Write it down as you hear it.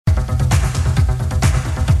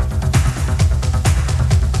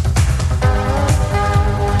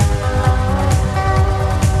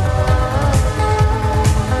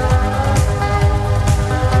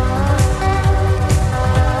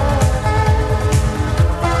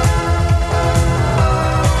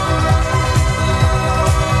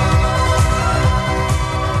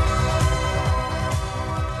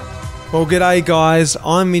Well, g'day guys,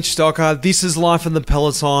 I'm Mitch Stocker, this is Life in the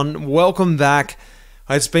Peloton, welcome back.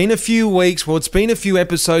 It's been a few weeks, it's been a few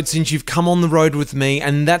episodes since you've come on the road with me,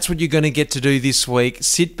 and that's what you're going to get to do this week.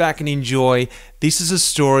 Sit back and enjoy. This is a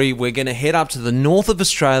story. We're going to head up to the north of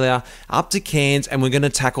Australia, up to Cairns, and we're going to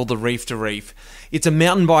tackle the Reef to Reef. It's a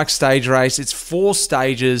mountain bike stage race, it's 4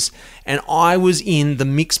 stages, and I was in the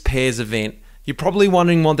mixed pairs event. You're probably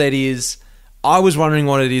wondering what that is. I was wondering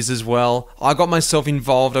what it is as well. I got myself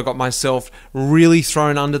involved. I got myself really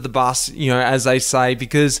thrown under the bus, as they say,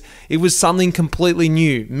 because it was something completely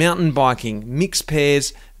new. Mountain biking, mixed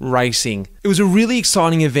pairs, racing. It was a really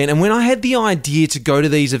exciting event. And when I had the idea to go to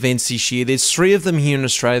these events this year, there's 3 of them here in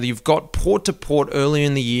Australia. You've got Port to Port earlier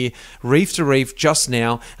in the year, Reef to Reef just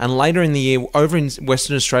now, and later in the year over in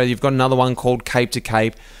Western Australia, you've got another one called Cape to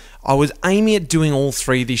Cape. I was aiming at doing all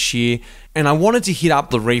 3 this year, and I wanted to hit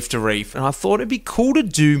up the Reef to Reef, and I thought it'd be cool to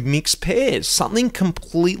do mixed pairs, something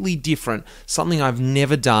completely different, something I've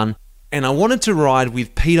never done. And I wanted to ride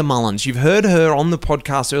with Peta Mullins. You've heard her on the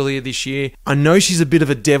podcast earlier this year. I know she's a bit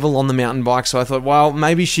of a devil on the mountain bike, so I thought, well,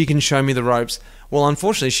 maybe she can show me the ropes. Well,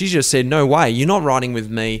 unfortunately, she just said, no way, you're not riding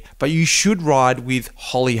with me, but you should ride with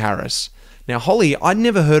Holly Harris. Now, Holly, I'd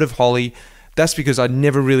never heard of Holly. That's because I'd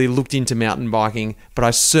never really looked into mountain biking, but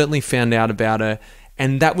I certainly found out about her,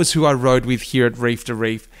 and that was who I rode with here at Reef to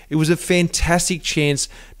Reef. It was a fantastic chance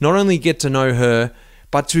not only get to know her,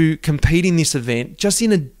 but to compete in this event just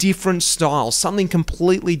in a different style, something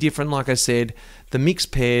completely different, like I said, the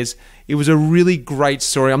mixed pairs. It was a really great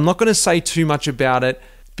story. I'm not going to say too much about it,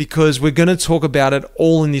 because we're going to talk about it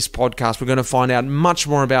all in this podcast. We're going to find out much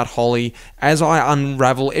more about Holly as I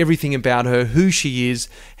unravel everything about her, who she is,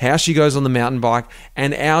 how she goes on the mountain bike,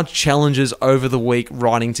 and our challenges over the week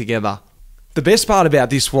riding together. The best part about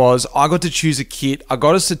this was I got to choose a kit. I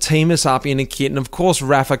got us to team us up in a kit, and of course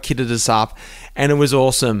Rapha kitted us up, and it was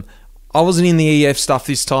awesome. I wasn't in the EF stuff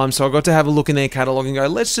this time, so I got to have a look in their catalogue and go,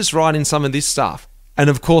 let's just ride in some of this stuff. And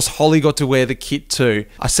of course, Holly got to wear the kit too.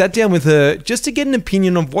 I sat down with her just to get an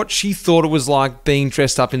opinion of what she thought it was like being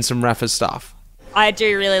dressed up in some Rapha stuff. I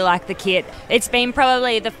do really like the kit. It's been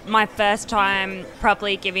probably my first time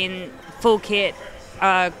properly giving full kit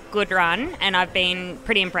a good run, and I've been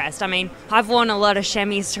pretty impressed. I mean, I've worn a lot of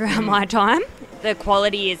chemise throughout my time. The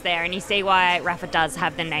quality is there, and you see why Rapha does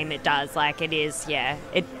have the name it does. Like, it is,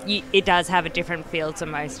 it does have a different feel to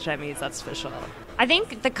most chemise, that's for sure. I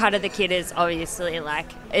think the cut of the kit is obviously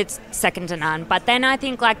it's second to none, but then I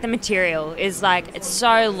think the material is it's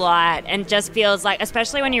so light and just feels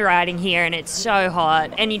especially when you're riding here and it's so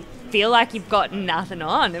hot and you feel like you've got nothing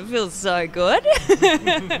on. It feels so good.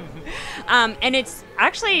 And it's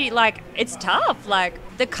actually it's tough.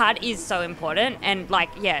 The cut is so important, and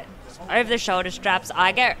over the shoulder straps,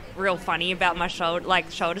 I get real funny about my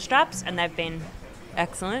shoulder straps, and they've been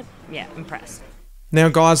excellent. Yeah, impressed. Now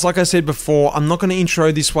guys, like I said before, I'm not going to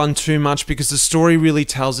intro this one too much because the story really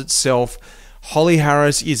tells itself. Holly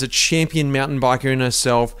Harris is a champion mountain biker in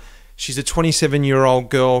herself. She's a 27-year-old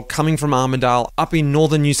girl coming from Armidale up in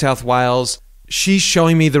northern New South Wales. She's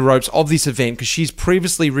showing me the ropes of this event because she's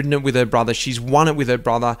previously ridden it with her brother. She's won it with her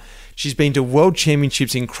brother. She's been to world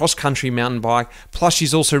championships in cross-country mountain bike. Plus,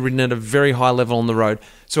 she's also ridden at a very high level on the road.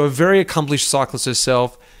 So a very accomplished cyclist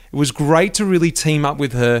herself. It was great to really team up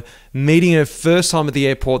with her, meeting her first time at the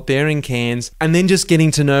airport there in Cairns, and then just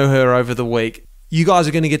getting to know her over the week. You guys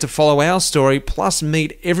are going to get to follow our story, plus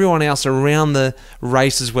meet everyone else around the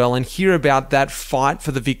race as well, and hear about that fight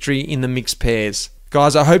for the victory in the mixed pairs.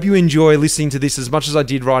 Guys, I hope you enjoy listening to this as much as I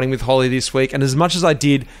did riding with Holly this week, and as much as I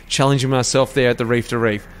did challenging myself there at the Reef to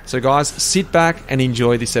Reef. So guys, sit back and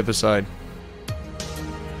enjoy this episode.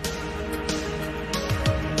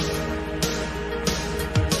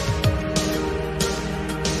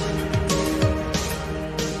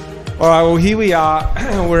 All right, well, here we are.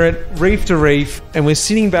 We're at Reef to Reef, and we're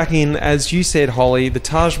sitting back in, as you said, Holly, the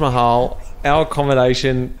Taj Mahal, our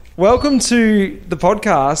accommodation. Welcome to the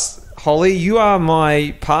podcast, Holly. You are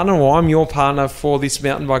my partner, or I'm your partner for this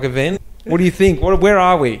mountain bike event. What do you think? Where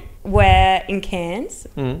are we? We're in Cairns,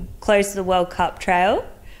 close to the World Cup Trail.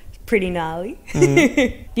 Pretty gnarly.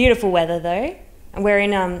 Beautiful weather, though. We're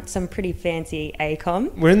in some pretty fancy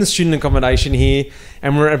ACOM. We're in the student accommodation here,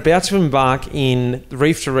 and we're about to embark in the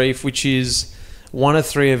Reef to Reef, which is one of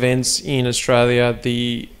 3 events in Australia,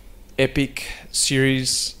 the Epic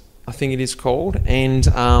Series, I think it is called.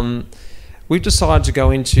 And we've decided to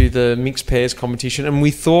go into the mixed pairs competition, and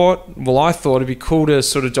I thought it'd be cool to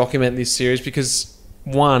sort of document this series because,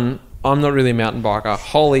 one, I'm not really a mountain biker.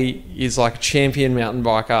 Holly is a champion mountain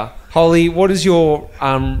biker. Holly, what is your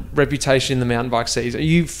reputation in the mountain bike seas? Are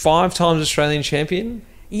you 5 times Australian champion?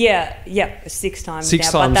 Yeah, 6 times Six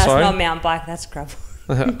now. times, but that's sorry? not mountain bike, that's gravel.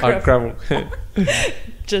 Gravel.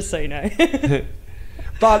 Just so you know.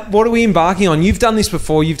 But what are we embarking on? You've done this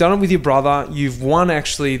before. You've done it with your brother. You've won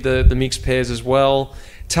actually the mixed pairs as well.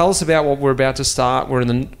 Tell us about what we're about to start. We're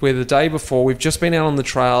the day before. We've just been out on the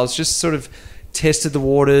trails, just sort of tested the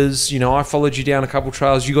waters. You know, I followed you down a couple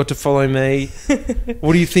trails. You got to follow me.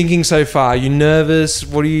 What are you thinking so far? Are you nervous?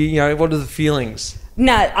 What are the feelings?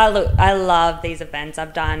 No, I love these events.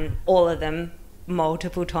 I've done all of them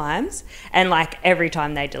multiple times, and like every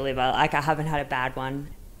time they deliver, like I haven't had a bad one.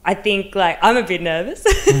 I think like I'm a bit nervous.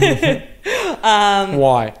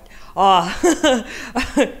 Why? Oh,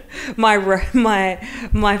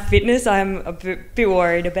 my fitness I'm a bit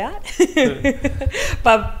worried about.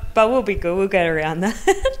 but we'll be good. We'll get around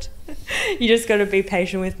that. You just got to be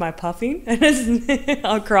patient with my puffing.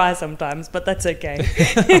 I'll cry sometimes, but that's okay.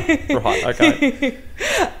 Right, okay.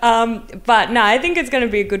 But no, I think it's going to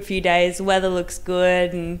be a good few days. The weather looks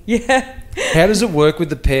good, and yeah. How does it work with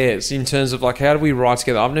the pairs in terms of like how do we ride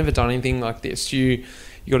together? I've never done anything like this. You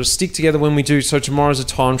got to stick together when we do. So tomorrow's a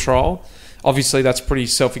time trial. Obviously, that's pretty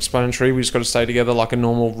self-explanatory. We just got to stay together like a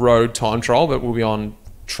normal road time trial, but we'll be on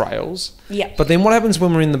trails. Yeah. But then what happens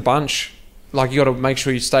when we're in the bunch? Like you got to make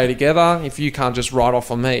sure you stay together. If you can't just ride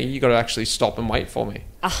off on me, you got to actually stop and wait for me.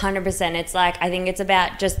 100%. It's like, I think it's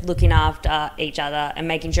about just looking after each other and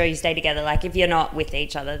making sure you stay together. Like if you're not with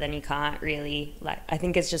each other, then you can't really, like, I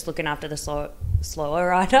think it's just looking after the slower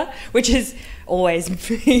rider, which is always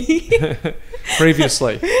me.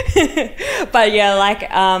 Previously. But yeah, like,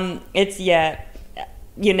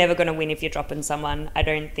 you're never going to win if you're dropping someone, I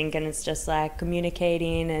don't think. And it's just like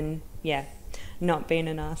communicating and not being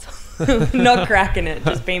an asshole, not cracking it,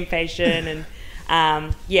 just being patient. And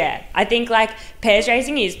I think like pairs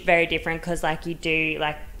racing is very different because like you do,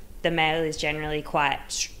 like the male is generally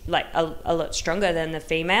quite like a lot stronger than the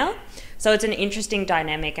female, so it's an interesting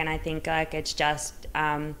dynamic. And I think like it's just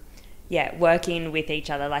working with each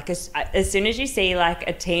other. Like as soon as you see like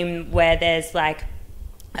a team where there's like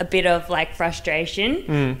a bit of like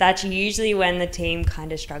frustration, that's usually when the team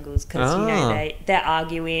kind of struggles because you know they're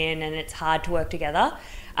arguing and it's hard to work together.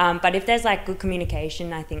 But if there's like good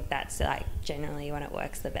communication, I think that's like generally when it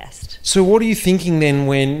works the best. So what are you thinking then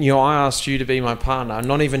when I asked you to be my partner,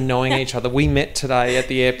 not even knowing each other? We met today at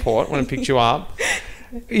the airport when I picked you up.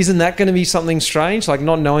 Isn't that going to be something strange, like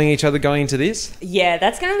not knowing each other going into this? Yeah,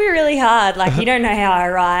 that's going to be really hard. Like you don't know how I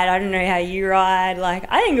ride, I don't know how you ride. Like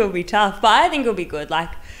I think it'll be tough, but I think it'll be good. Like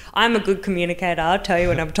I'm a good communicator. I'll tell you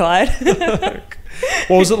when I'm tired.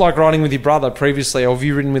 What was it like riding with your brother previously? Or have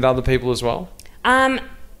you ridden with other people as well?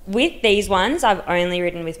 With these ones, I've only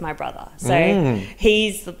ridden with my brother. So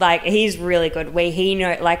he's really good.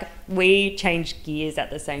 We changed gears at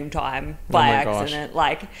the same time by accident.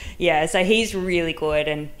 So he's really good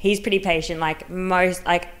and he's pretty patient.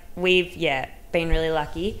 We've been really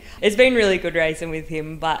lucky. It's been really good racing with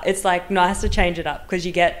him, but it's like nice to change it up because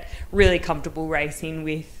you get really comfortable racing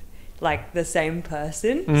with like the same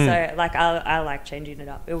person. So like I like changing it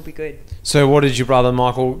up. It will be good. So what did your brother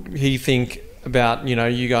Michael think about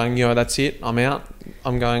you going, that's it, I'm out,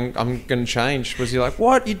 I'm going to change? Was he like,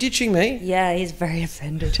 what, you're ditching me? Yeah, he's very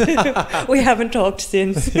offended. We haven't talked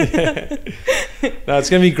since. No,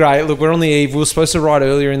 it's going to be great. Look, we're on the eve. We were supposed to ride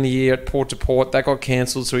earlier in the year at Port to Port. That got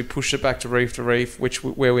cancelled, so we pushed it back to Reef,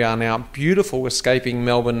 where we are now. Beautiful, escaping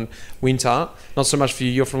Melbourne winter. Not so much for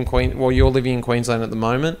you. You're from you're living in Queensland at the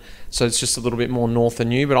moment, so it's just a little bit more north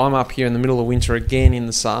than you. But I'm up here in the middle of winter again in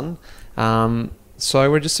the sun.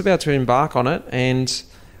 So we're just about to embark on it, and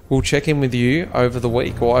we'll check in with you over the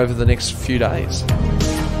week or over the next few days.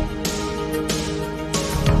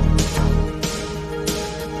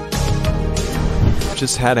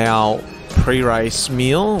 Just had our pre-race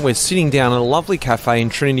meal. We're sitting down at a lovely cafe in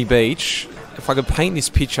Trinity Beach. If I could paint this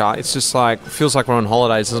picture, it's just like, feels like we're on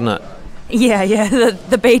holidays, doesn't it? Yeah.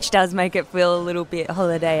 The beach does make it feel a little bit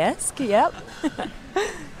holiday-esque, yep.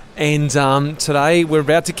 And today we're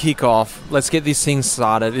about to kick off. Let's get this thing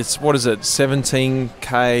started. It's,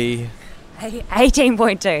 17K?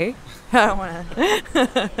 18.2. I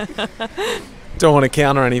don't want to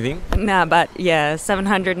count or anything. No, but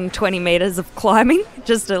 720 metres of climbing.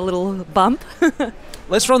 Just a little bump.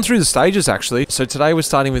 Let's run through the stages actually. So today we're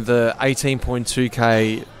starting with the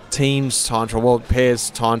 18.2K teams time trial,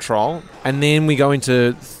 pairs time trial. And then we go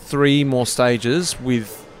into 3 more stages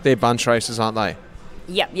with their bunch races, aren't they?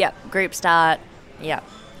 Yep. Group start. Yep.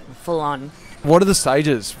 Full on. What are the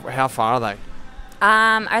stages? How far are they?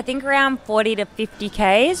 I think around 40 to 50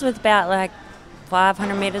 Ks with about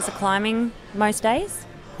 500 metres of climbing most days.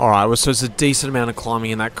 All right, well, so it's a decent amount of climbing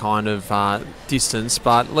in that kind of distance,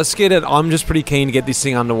 but let's get it. I'm just pretty keen to get this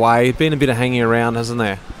thing underway. It's been a bit of hanging around, hasn't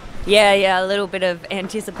there? Yeah, a little bit of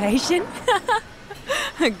anticipation.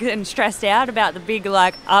 Getting stressed out about the big,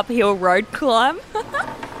 uphill road climb.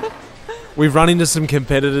 We've run into some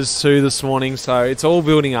competitors too this morning, so it's all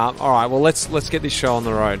building up. All right, well, let's get this show on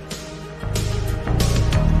the road.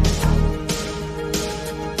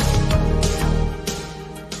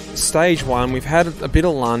 Stage one, we've had a bit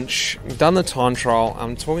of lunch, we've done the time trial.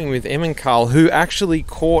 I'm talking with Em and Carl, who actually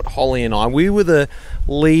caught Holly and I. We were the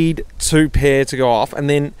lead two pair to go off, and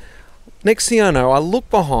then next thing I know, I look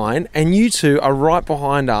behind, and you two are right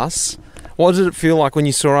behind us. What did it feel like when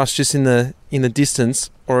you saw us just in the distance,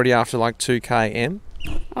 already after 2K, Em?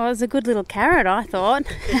 Oh, it was a good little carrot, I thought.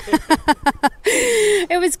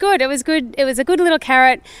 It was good. It was a good little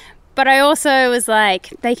carrot, but I also was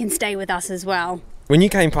like, they can stay with us as well. When you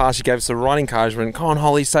came past, you gave us the right encouragement. Come on,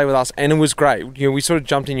 Holly, stay with us. And it was great. We sort of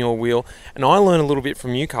jumped in your wheel. And I learned a little bit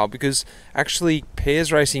from you, Carl, because actually pairs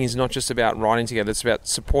racing is not just about riding together. It's about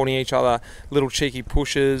supporting each other, little cheeky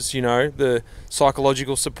pushes, the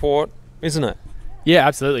psychological support, isn't it? Yeah,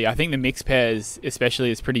 absolutely. I think the mixed pairs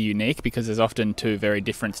especially is pretty unique because there's often two very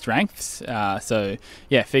different strengths. So,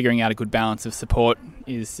 figuring out a good balance of support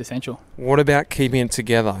is essential. What about keeping it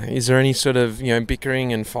together? Is there any sort of,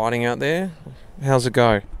 bickering and fighting out there? How's it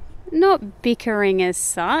go? Not bickering as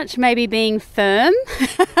such, maybe being firm.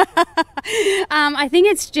 I think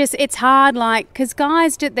it's hard, because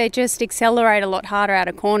guys, they just accelerate a lot harder out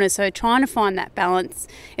of corners, so trying to find that balance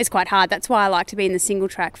is quite hard. That's why I like to be in the single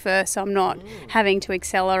track first, so I'm not having to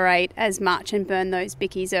accelerate as much and burn those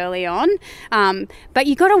bickies early on. But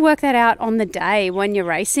you got to work that out on the day when you're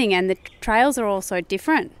racing, and the trails are also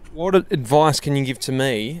different. What advice can you give to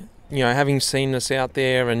me, having seen us out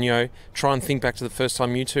there and, try and think back to the first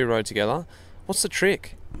time you two rode together? What's the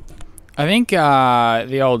trick? I think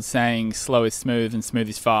the old saying, slow is smooth and smooth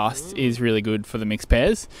is fast, is really good for the mixed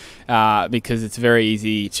pairs because it's very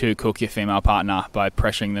easy to cook your female partner by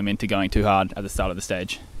pressuring them into going too hard at the start of the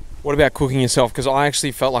stage. What about cooking yourself? Because I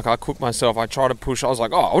actually felt like I cooked myself. I tried to push. I was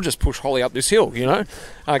like, I'll just push Holly up this hill,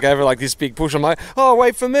 I gave her this big push. I'm like,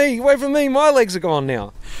 wait for me. My legs are gone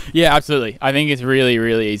now. Yeah, absolutely. I think it's really,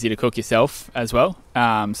 really easy to cook yourself as well.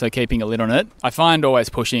 So keeping a lid on it. I find always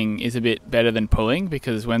pushing is a bit better than pulling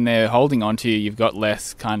because when they're holding onto you, you've got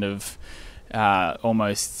less kind of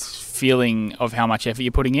almost feeling of how much effort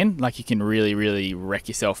you're putting in. You can really, really wreck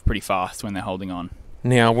yourself pretty fast when they're holding on.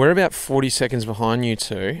 Now, we're about 40 seconds behind you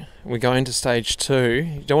two. We're going to stage 2.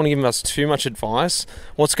 You don't want to give us too much advice.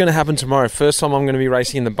 What's going to happen tomorrow? First time I'm going to be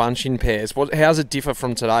racing in the bunch in pairs. How does it differ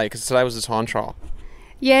from today? Because today was the time trial.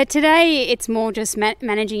 Yeah, today it's more just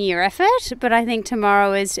managing your effort, but I think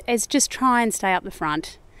tomorrow is just try and stay up the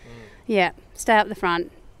front. Yeah, stay up the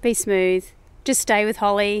front. Be smooth. Just stay with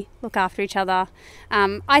Holly. Look after each other.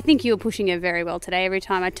 I think you were pushing her very well today. Every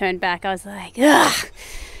time I turned back, I was like, ugh!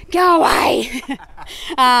 Go away.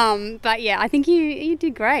 But yeah, I think you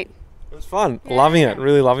did great. It was fun. Yeah. Loving it.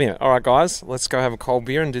 Really loving it. All right, guys, let's go have a cold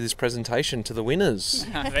beer and do this presentation to the winners.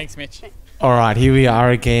 Thanks, Mitch. All right, here we are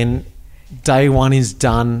again. Day 1 is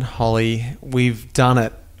done, Holly. We've done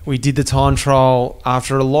it. We did the time trial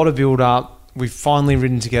after a lot of build-up. We've finally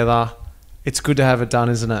ridden together. It's good to have it done,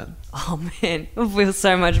 isn't it? Oh, man. I feel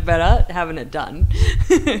so much better having it done.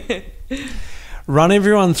 Run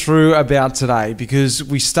everyone through about today because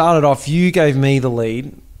we started off, you gave me the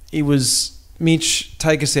lead. It was, Mitch,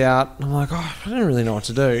 take us out. I'm like, I don't really know what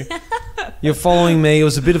to do. You're following me. It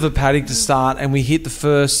was a bit of a paddock to start and we hit the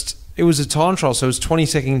first, it was a time trial, so it was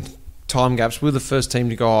 20-second time gaps. We were the first team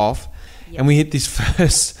to go off. Yep. And we hit this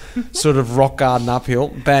first sort of rock garden uphill.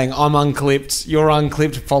 Bang, I'm unclipped. You're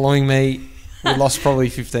unclipped following me. We lost probably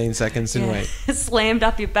 15 seconds, didn't we? Slammed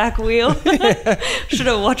up your back wheel. Should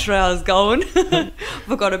have watched where I was going.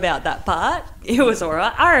 Forgot about that part. It was all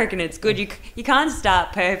right. I reckon it's good. You can't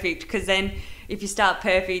start perfect because then if you start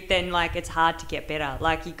perfect, then it's hard to get better.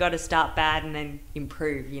 You got to start bad and then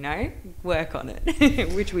improve, work on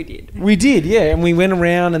it, which we did. We did, yeah. And we went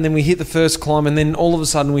around and then we hit the first climb and then all of a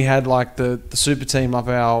sudden we had the super team up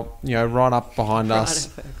our, right up behind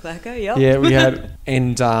us. Right up our clacker, yep. Yeah, we had,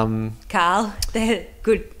 and Carl, they're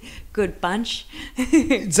good bunch.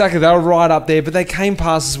 Exactly, they were right up there, but they came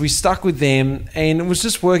past us. We stuck with them and it was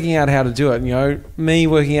just working out how to do it, me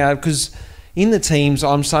working out because in the teams,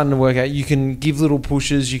 I'm starting to work out you can give little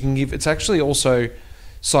pushes, it's actually also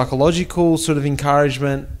psychological sort of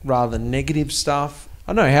encouragement rather than negative stuff.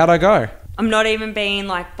 I don't know, how'd I go? I'm not even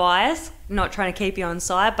being biased, not trying to keep you on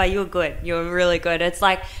side, but you're good. You're really good. It's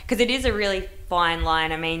because it is a really fine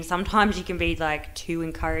line. I mean, sometimes you can be like too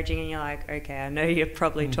encouraging and you're like, okay, I know you're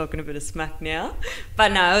probably talking a bit of smack now.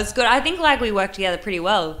 But no, it was good. I think like we worked together pretty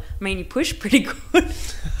well. I mean, you pushed pretty good.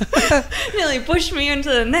 Nearly pushed me into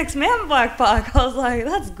the next mountain bike park. I was like,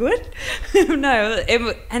 that's good. And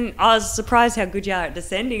I was surprised how good you are at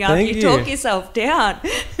descending after you talk yourself down.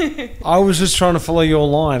 I was just trying to follow your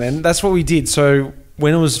line, and that's what we did. So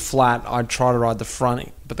when it was flat, I'd try to ride the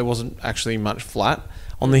front, but there wasn't actually much flat.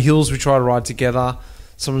 On the hills, we try to ride together.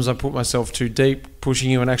 Sometimes I put myself too deep,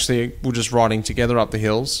 pushing you, and actually we're just riding together up the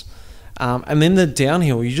hills. And then the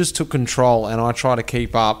downhill, you just took control, and I try to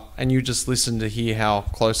keep up, and you just listened to hear how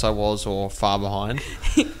close I was or far behind.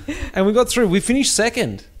 And we got through. We finished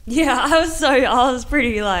second. Yeah, I was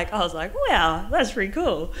pretty like, I was like, wow, that's pretty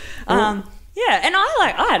cool. Yeah, and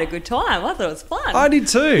I had a good time. I thought it was fun. I did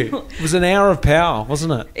too. It was an hour of power,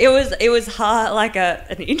 wasn't it? It was hard, like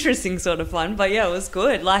an interesting sort of fun, but yeah, it was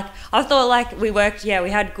good. Like I thought, like we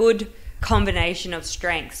had good combination of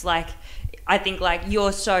strengths. Like I think like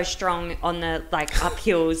you're so strong on the like up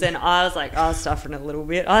hills, and I was suffering a little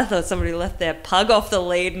bit. I thought somebody left their pug off the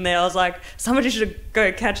lead, and I was like, somebody should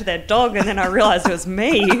go catch their dog, and then I realised it was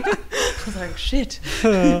me. I was like, shit.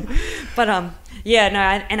 But yeah, no,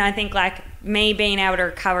 and I think like me being able to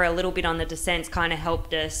recover a little bit on the descents kind of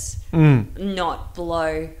helped us not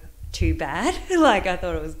blow too bad. Like I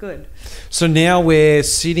thought it was good. So now we're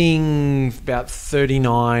sitting about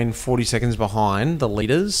 40 seconds behind the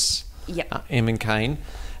leaders. Yep. Em and Kane.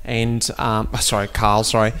 And, Carl.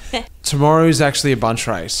 Tomorrow's actually a bunch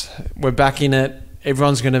race. We're back in it.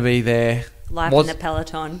 Everyone's going to be there. Life in the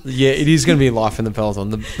Peloton. Yeah, it is going to be life in the Peloton,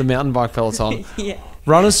 the mountain bike Peloton. Yeah.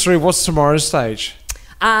 Run us through, what's tomorrow's stage?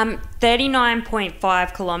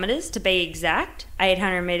 39.5 kilometres to be exact,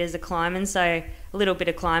 800 metres of climbing, so a little bit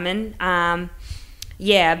of climbing.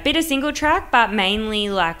 Yeah, a bit of single track, but mainly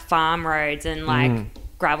like farm roads and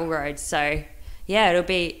like gravel roads. So yeah, it'll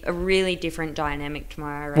be a really different dynamic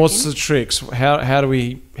tomorrow, I reckon. What's the tricks? How do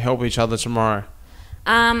we help each other tomorrow?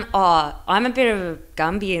 I'm a bit of a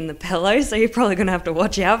Gumby in the pillow, so you're probably going to have to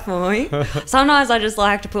watch out for me. Sometimes I just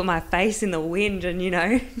like to put my face in the wind and,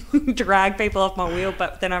 drag people off my wheel,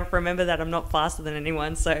 but then I remember that I'm not faster than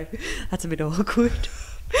anyone, so that's a bit awkward.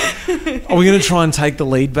 Are we going to try and take the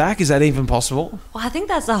lead back? Is that even possible? Well, I think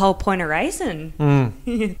that's the whole point of racing.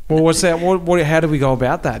 Well, what's that? How do we go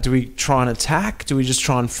about that? Do we try and attack? Do we just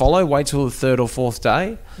try and follow? Wait till the third or fourth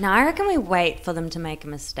day? No, I reckon we wait for them to make a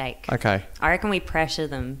mistake. Okay. I reckon we pressure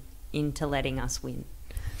them into letting us win.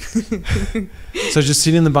 So just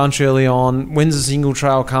sit in the bunch early on. When's the single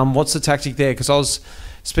trail come? What's the tactic there? Because I was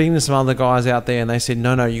speaking to some other guys out there, and they said,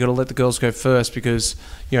 no, you got to let the girls go first because,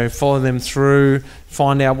 follow them through,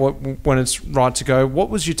 find out when it's right to go.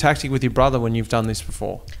 What was your tactic with your brother when you've done this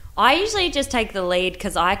before? I usually just take the lead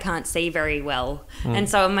because I can't see very well. And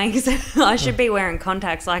so it makes I should be wearing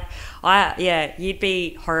contacts. Like, you'd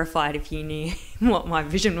be horrified if you knew what my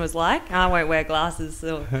vision was like. I won't wear glasses.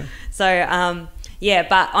 So yeah,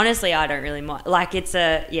 but honestly, I don't really mind. Like,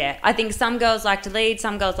 I think some girls like to lead,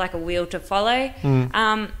 some girls like a wheel to follow.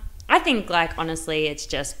 I think, like, honestly, it's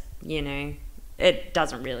just, it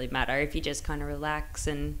doesn't really matter if you just kind of relax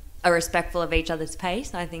and are respectful of each other's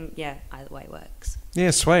pace. I think, either way works.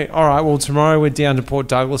 Yeah, sweet. All right, well, tomorrow we're down to Port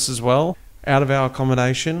Douglas as well, out of our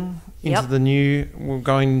accommodation. We're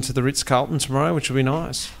going into the Ritz-Carlton tomorrow, which will be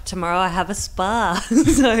nice. Tomorrow I have a spa,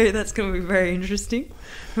 so that's going to be very interesting.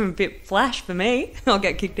 A bit flash for me. I'll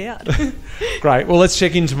get kicked out. Great. Well, let's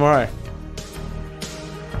check in tomorrow.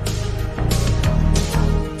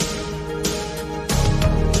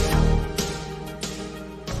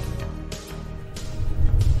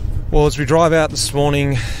 Well, as we drive out this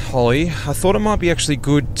morning, Holly, I thought it might be actually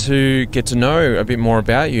good to get to know a bit more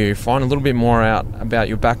about you, find a little bit more out about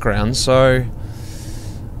your background. So,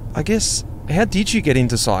 I guess, how did you get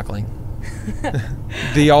into cycling?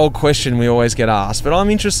 The old question we always get asked, but I'm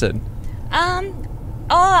interested.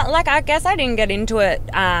 I guess I didn't get into it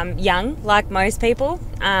young, like most people.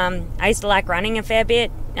 I used to like running a fair bit,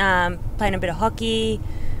 playing a bit of hockey,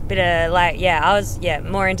 I was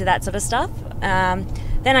more into that sort of stuff.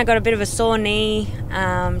 Then I got a bit of a sore knee,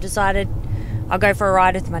 decided I'll go for a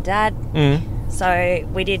ride with my dad. So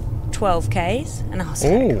we did 12 Ks, and I was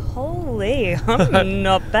like, holy, I'm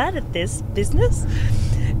not bad at this business.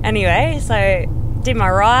 Anyway, so did my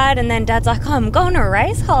ride, and then Dad's like, I'm going to a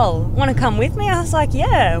race hole. Want to come with me? I was like,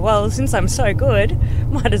 yeah, well, since I'm so good,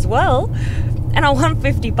 might as well. And I won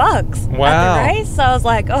 $50 at the race. So I was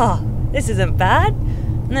like, this isn't bad.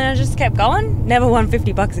 And then I just kept going. Never won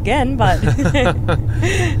 $50 again, but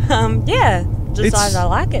decided I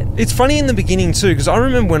like it. It's funny in the beginning too, because I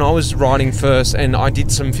remember when I was riding first and I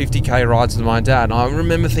did some 50k rides with my dad, and I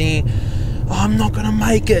remember thinking, oh, I'm not going to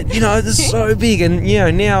make it, you know, this is so big. And, you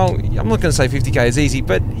know, now I'm not going to say 50k is easy,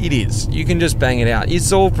 but it is. You can just bang it out.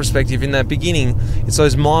 It's all perspective. In that beginning, it's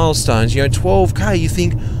those milestones, you know, 12k, you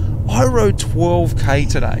think, I rode 12k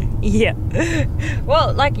today. Yeah.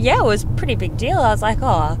 Well, like, yeah, it was a pretty big deal. I was like,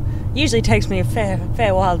 oh, usually takes me a fair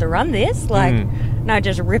while to run this. Like, no,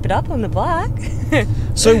 just rip it up on the bike.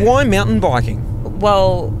 So why mountain biking?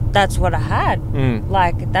 Well, that's what I had.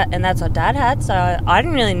 Like, that, and that's what Dad had. So I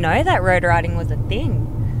didn't really know that road riding was a thing.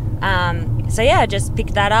 So, yeah, I just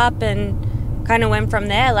picked that up and kind of went from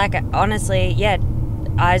there. Like, honestly, yeah,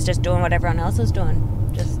 I was just doing what everyone else was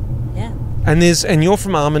doing. Just, yeah. And you're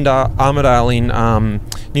from Armidale in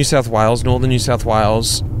New South Wales, northern New South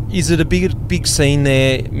Wales. Is it a big scene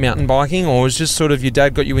there, mountain biking, or is just sort of your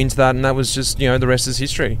dad got you into that and that was just, you know, the rest is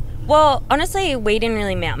history? Well, honestly, we didn't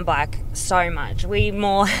really mountain bike so much. We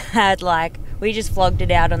more had, like, we just flogged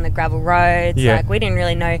it out on the gravel roads. Yeah. Like, we didn't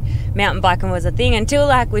really know mountain biking was a thing until,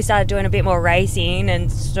 like, we started doing a bit more racing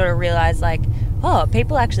and sort of realised, like, oh,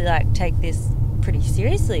 people actually, like, take this pretty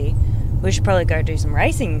seriously. We should probably go do some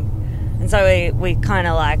racing. And so we kind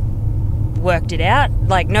of, like, worked it out.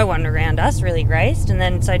 Like, no one around us really raced. And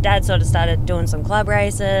then, so Dad sort of started doing some club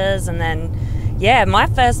races. And then, yeah, my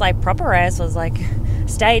first, like, proper race was, like,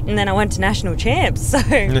 state, and then I went to national champs. So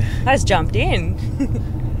I just jumped in.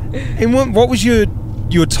 And what was your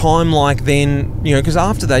time like then? You know, because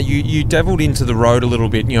after that you dabbled into the road a little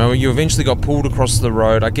bit. You know, you eventually got pulled across the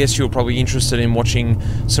road. I guess you were probably interested in watching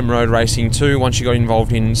some road racing too once you got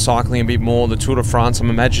involved in cycling a bit more, the Tour de France, I'm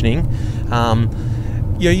imagining.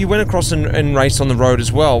 You know, you went across and raced on the road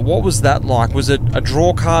as well. What was that like? Was it a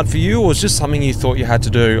draw card for you, or was it just something you thought you had to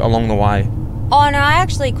do along the way? Oh, no, I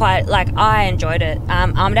actually I enjoyed it.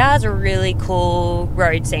 Armidale has a really cool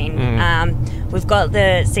road scene. We've got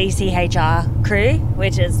the CCHR crew,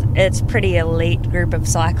 it's pretty elite group of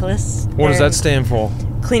cyclists. What does that stand for?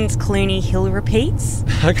 Clint's Clooney Hill Repeats.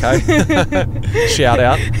 Okay. Shout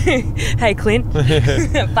out. Hey, Clint.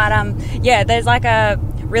 But, yeah, there's like a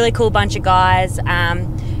really cool bunch of guys.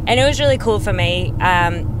 And it was really cool for me.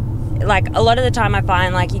 Like, a lot of the time I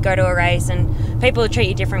find, like, you go to a race and people treat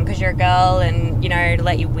you different because you're a girl and, you know,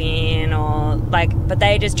 let you win or, like, but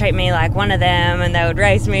they just treat me like one of them, and they would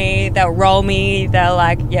race me, they'll roll me, they'll,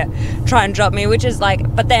 like, yeah, try and drop me, which is,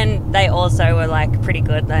 like, but then they also were, like, pretty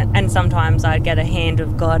good, and sometimes I'd get a hand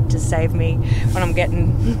of God to save me when I'm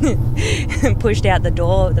getting pushed out the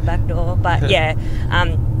back door, but, yeah,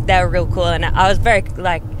 they were real cool, and I was very,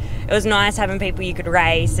 like, it was nice having people you could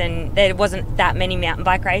race, and there wasn't that many mountain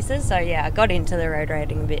bike races, so yeah, I got into the road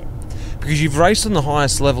riding a bit. Because you've raced on the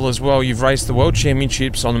highest level as well. You've raced the World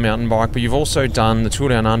Championships on the mountain bike, but you've also done the Tour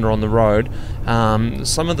Down Under on the road.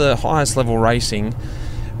 Some of the highest level racing.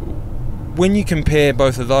 When you compare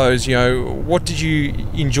both of those, you know, what did you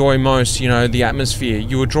enjoy most? You know, the atmosphere.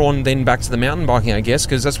 You were drawn then back to the mountain biking, I guess,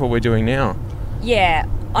 because that's what we're doing now. Yeah,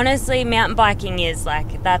 honestly, mountain biking is,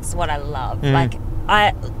 like, that's what I love. Like,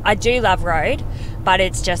 I do love road, but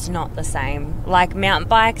it's just not the same. Like, mountain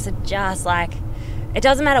bikes are just, like, it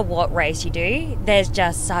doesn't matter what race you do, there's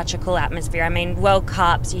just such a cool atmosphere. I mean, World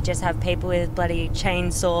Cups, you just have people with bloody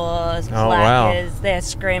chainsaws, clackers, they're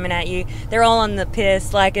screaming at you. They're all on the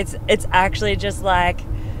piss. Like, it's actually just, like,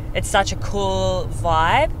 it's such a cool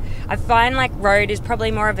vibe. I find, like, road is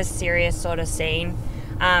probably more of a serious sort of scene.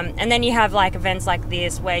 And then you have, like, events like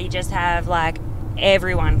this where you just have, like,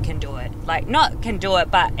 everyone can do it. Like, not can do it,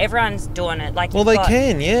 but everyone's doing it. Like, well, they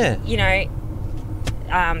can, yeah. You know,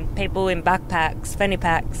 people in backpacks, fanny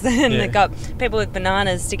packs, and they've got people with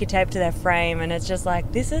bananas sticky taped to their frame, and it's just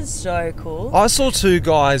like, this is so cool. I saw two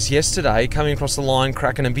guys yesterday coming across the line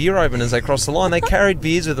cracking a beer open as they crossed the line. They carried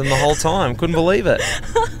beers with them the whole time. Couldn't believe it.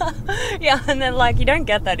 Yeah, and then, like, you don't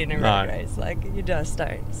get that in a road race. Like, you just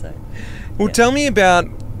don't. So, well, tell me about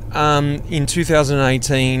in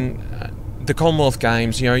 2018, the Commonwealth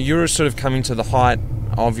Games. You know, you were sort of coming to the height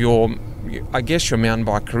of your mountain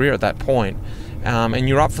bike career at that point. And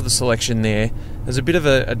you're up for the selection there. There's a bit of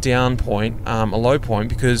a down point, a low point,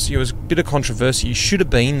 because there was a bit of controversy. You should have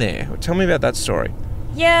been there. Tell me about that story.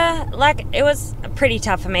 Yeah, like, it was pretty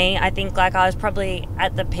tough for me. I think, like, I was probably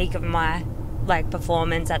at the peak of my, like,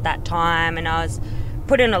 performance at that time, and I was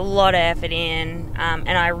putting a lot of effort in,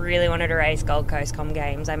 and I really wanted to race Gold Coast Com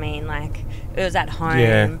Games. I mean, like, it was at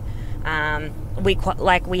home. Yeah.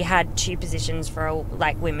 We had two positions for,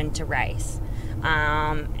 like, women to race.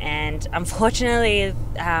 And unfortunately,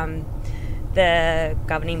 the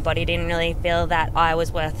governing body didn't really feel that I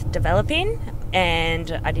was worth developing,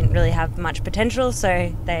 and I didn't really have much potential,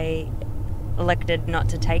 so they elected not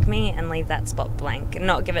to take me and leave that spot blank and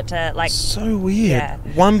not give it to like. So weird. Yeah.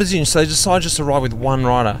 One position, so they decide just to ride with one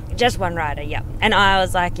rider. Just one rider, yeah. And I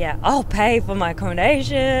was like, yeah, I'll pay for my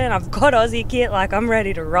accommodation. I've got Aussie kit, like I'm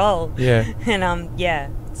ready to roll. Yeah. And yeah.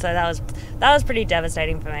 So that was pretty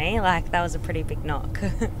devastating for me. Like that was a pretty big knock.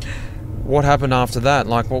 What happened after that?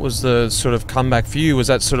 Like, what was the sort of comeback for you? Was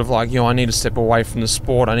that sort of like, I need to step away from the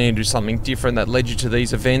sport, I need to do something different that led you to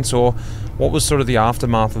these events, or what was sort of the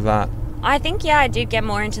aftermath of that? I think, I did get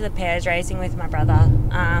more into the pairs racing with my brother.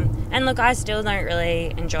 And look, I still don't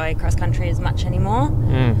really enjoy cross country as much anymore.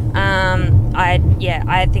 I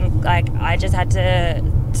think like I just had to,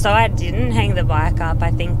 so I didn't hang the bike up.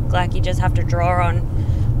 I think like you just have to draw on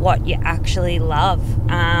what you actually love.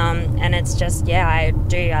 And it's just, I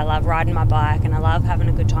love riding my bike and I love having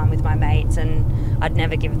a good time with my mates, and I'd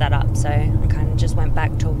never give that up. So I kind of just went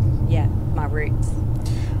back to, my roots.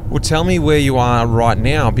 Well, tell me where you are right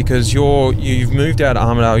now, because you've moved out of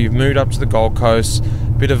Armidale, you've moved up to the Gold Coast,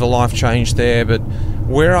 bit of a life change there, but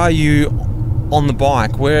where are you on the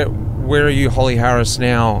bike? Where are you, Holly Harris,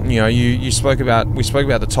 now? We spoke about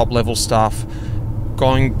the top level stuff,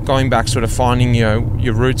 going back, sort of finding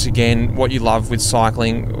your roots again, what you love with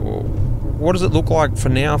cycling. What does it look like for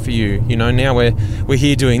now for you? Now we're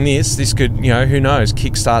here doing this. This could, who knows,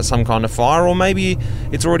 kickstart some kind of fire, or maybe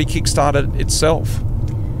it's already kickstarted itself.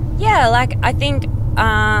 Yeah, like I think,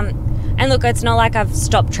 and look, it's not like I've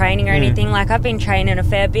stopped training or anything. Like I've been training a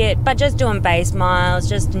fair bit, but just doing base miles,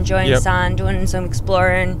 just enjoying the sun, doing some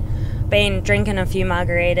exploring, been drinking a few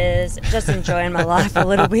margaritas, just enjoying my life a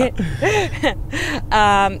little bit.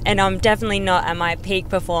 And I'm definitely not at my peak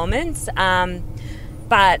performance.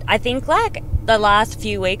 But I think like the last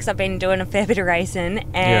few weeks I've been doing a fair bit of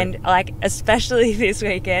racing, and like especially this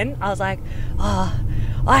weekend, I was like,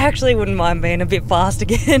 I actually wouldn't mind being a bit fast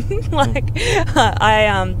again. Like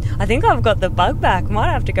I think I've got the bug back.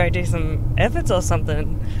 Might have to go do some efforts or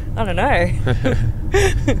something. I don't know.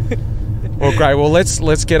 Well, great. Well,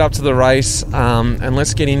 let's get up to the race and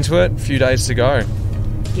let's get into it. A few days to go.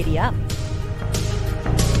 Giddy up.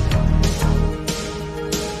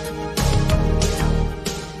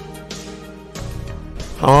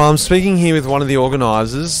 I'm speaking here with one of the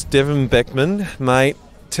organisers, Devon Beckman. Mate,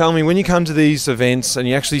 tell me, when you come to these events and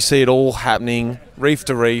you actually see it all happening, reef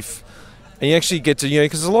to reef, and you actually get to,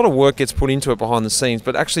 because a lot of work gets put into it behind the scenes,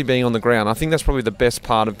 but actually being on the ground, I think that's probably the best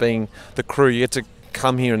part of being the crew. You get to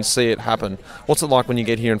come here and see it happen. What's it like when you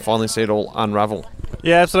get here and finally see it all unravel?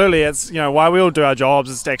 Yeah, absolutely. It's, why we all do our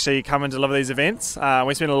jobs is to actually come and deliver these events.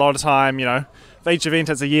 We spend a lot of time, for each event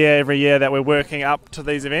it's every year that we're working up to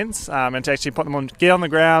these events, and to actually put them on, get on the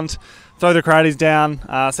ground, throw the karate down,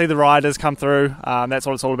 see the riders come through. That's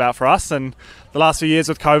what it's all about for us. And the last few years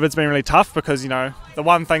with COVID, it's been really tough because, the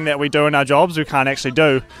one thing that we do in our jobs we can't actually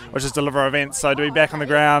do, which is deliver events. So to be back on the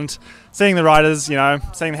ground, seeing the riders,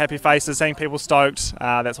 seeing the happy faces, seeing people stoked,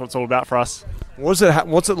 that's what it's all about for us. What's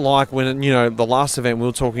it like when, the last event we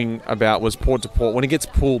were talking about was port to port, when it gets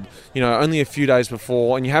pulled, only a few days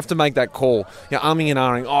before, and you have to make that call, you're umming and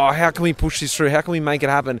ahhing, how can we push this through, how can we make it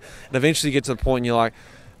happen, and eventually you get to the point and you're like,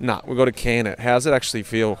 nah, we've got to can it. How does it actually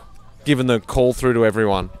feel, given the call through to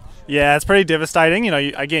everyone? Yeah, it's pretty devastating.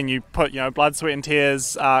 You put, blood, sweat and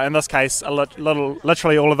tears, in this case,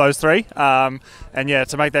 literally all of those three. And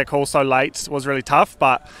to make that call so late was really tough,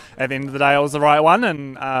 but at the end of the day, it was the right one.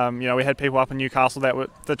 And, we had people up in Newcastle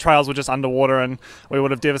the trails were just underwater and we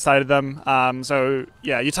would have devastated them.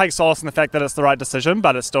 You take solace in the fact that it's the right decision,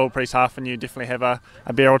 but it's still pretty tough, and you definitely have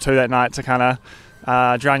a beer or two that night to kind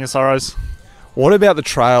of drown your sorrows. What about the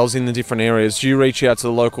trails in the different areas? Do you reach out to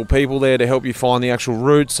the local people there to help you find the actual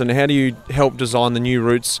routes, and how do you help design the new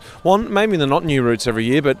routes? Well, maybe they're not new routes every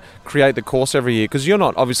year, but create the course every year, because you're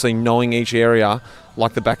not obviously knowing each area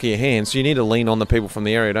like the back of your hand, so you need to lean on the people from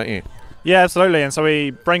the area, don't you? Yeah, absolutely. And so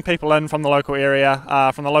we bring people in from the local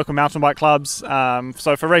area, from the local mountain bike clubs.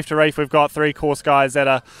 So for Reef to Reef, we've got 3 course guys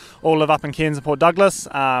that all live up in Cairns and Port Douglas,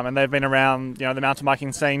 and they've been around the mountain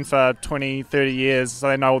biking scene for 20, 30 years. So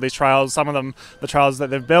they know all these trails, some of them the trails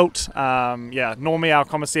that they've built. Normie, our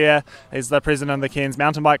commissaire, is the president of the Cairns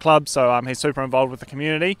Mountain Bike Club, so he's super involved with the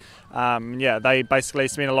community. They basically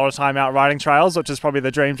spend a lot of time out riding trails, which is probably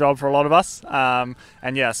the dream job for a lot of us.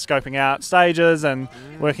 Scoping out stages and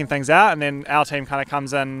working things out. And then our team kind of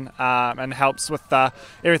comes in and helps with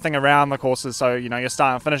everything around the courses. So, your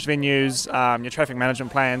start and finish venues, your traffic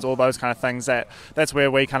management plans, all those kind of things. That's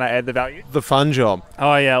where we kind of add the value. The fun job.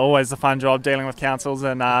 Oh, yeah, always the fun job, dealing with councils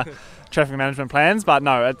and traffic management plans. But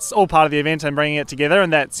no, it's all part of the event and bringing it together.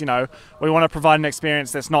 And that's, we want to provide an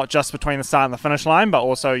experience that's not just between the start and the finish line, but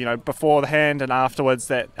also, beforehand and afterwards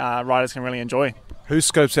that riders can really enjoy. Who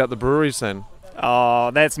scopes out the breweries then?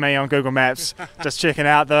 Oh, that's me on Google Maps, just checking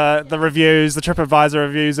out the reviews, the TripAdvisor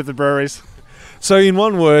reviews of the breweries. So in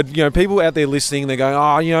one word, people out there listening, they're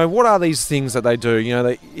going, what are these things that they do?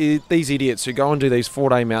 These idiots who go and do these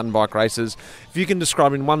 4-day mountain bike races. If you can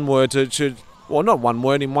describe in one word not one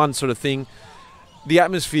word, in one sort of thing, the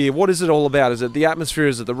atmosphere, what is it all about? Is it the atmosphere?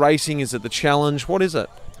 Is it the racing? Is it the challenge? What is it?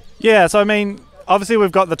 Yeah, so obviously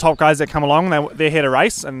we've got the top guys that come along, they're here to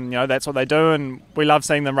race, and that's what they do, and we love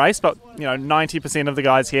seeing them race, but 90% of the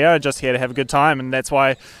guys here are just here to have a good time, and that's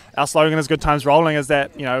why our slogan is Good Times Rolling, is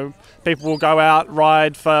that people will go out,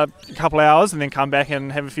 ride for a couple of hours, and then come back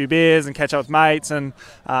and have a few beers and catch up with mates, and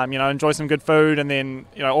enjoy some good food, and then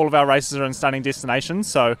all of our races are in stunning destinations,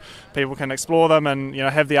 so people can explore them and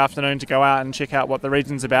have the afternoon to go out and check out what the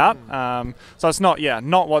region's about. So it's not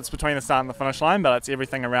what's between the start and the finish line, but it's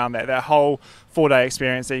everything around that whole 4-day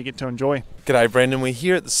experience that you get to enjoy. G'day, Brendan. We're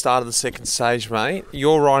here at the start of the second stage, mate.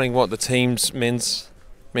 You're riding the team's men's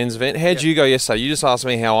event. How'd you go yesterday? You just asked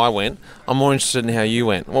me how I went. I'm more interested in how you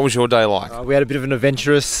went. What was your day like? We had a bit of an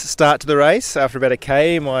adventurous start to the race. After about a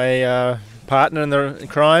K, my partner in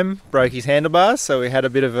crime broke his handlebars, so we had a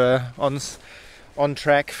bit of a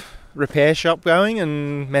on-track repair shop going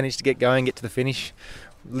and managed to get to the finish.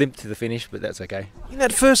 Limped to the finish, but that's okay. In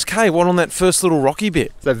that first K, what on that first little rocky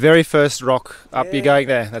bit? The very first rock up you're going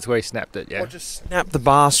there, that's where he snapped it, yeah. Just snapped the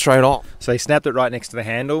bar straight off. So he snapped it right next to the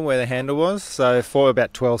handle, where the handle was, so for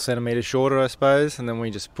about 12 centimetres shorter, I suppose, and then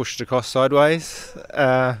we just pushed it across sideways.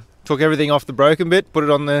 Took everything off the broken bit, put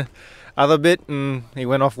it on the other bit, and he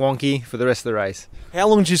went off wonky for the rest of the race. How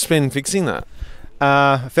long did you spend fixing that?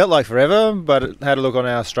 It felt like forever, but it had a look on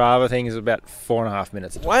our Strava thing, is about 4.5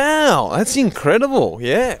 minutes. Wow, that's incredible,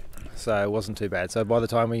 yeah. So it wasn't too bad. So by the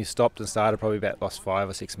time we stopped and started, probably lost 5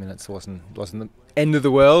 or 6 minutes. It wasn't the end of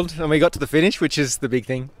the world, and we got to the finish, which is the big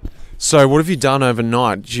thing. So what have you done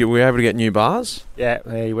overnight? Were you able to get new bars? Yeah,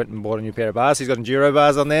 he went and bought a new pair of bars. He's got enduro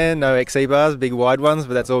bars on there, no XC bars, big wide ones,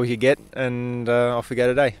 but that's all we could get, and off we go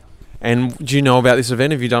today. And do you know about this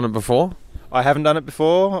event? Have you done it before? I haven't done it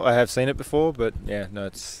before. I have seen it before, but yeah, no,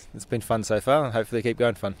 it's been fun so far, and hopefully keep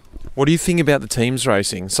going fun. What do you think about the teams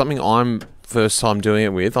racing? Something I'm first time doing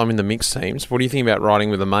it with. I'm in the mixed teams. What do you think about riding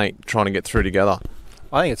with a mate, trying to get through together?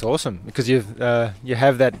 I think it's awesome because you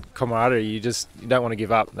have that camaraderie. You don't want to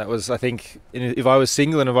give up. That was, I think, if I was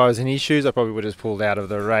single and if I was in his shoes, I probably would have pulled out of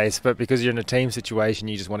the race. But because you're in a team situation,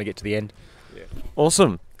 you just want to get to the end. Yeah.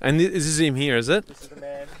 Awesome. And this is him here, is it? This is the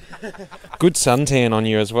man. Good suntan on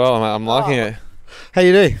you as well. I'm liking it. How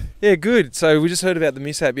you do? Yeah, good. So we just heard about the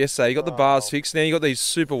mishap yesterday. You got the bars fixed. Now you got these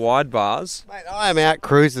super wide bars. Mate, I am out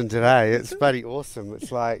cruising today. It's bloody awesome.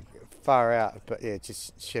 It's like far out, but yeah,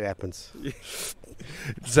 just shit happens.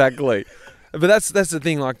 Exactly. But that's the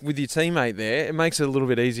thing. Like with your teammate there, it makes it a little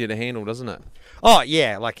bit easier to handle, doesn't it? Oh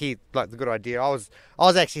yeah, like the good idea. I was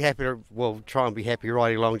actually happy to try and be happy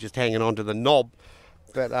riding along, just hanging on to the knob,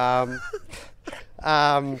 but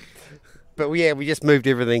But yeah, we just moved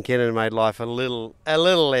everything in and made life a little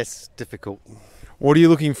less difficult. What are you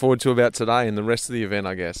looking forward to about today and the rest of the event,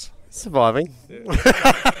 I guess? Surviving.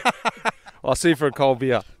 Yeah. I'll see you for a cold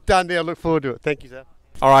beer. Done deal. Look forward to it. Thank you, sir.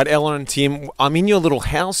 All right, Ellen and Tim, I'm in your little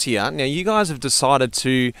house here. Now, you guys have decided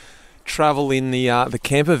to travel in the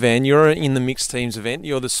camper van. You're in the mixed teams event.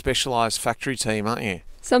 You're the specialised factory team, aren't you?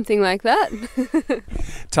 Something like that.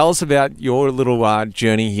 Tell us about your little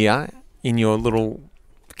journey here in your little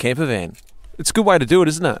camper van. It's a good way to do it,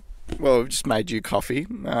 isn't it? Well, we've just made you coffee.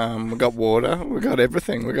 We've got water. We've got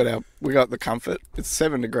everything. We got the comfort. It's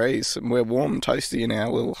 7 degrees and we're warm and toasty in our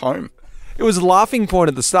little home. It was a laughing point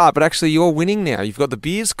at the start, but actually you're winning now. You've got the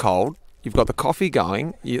beers cold. You've got the coffee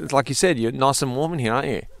going. Like you said, you're nice and warm in here, aren't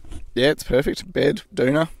you? Yeah, it's perfect. Bed,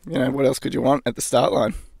 doona. What else could you want at the start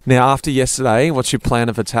line? Now, after yesterday, what's your plan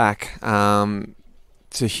of attack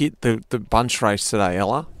to hit the bunch race today,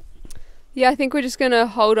 Ella? Yeah, I think we're just going to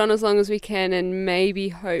hold on as long as we can and maybe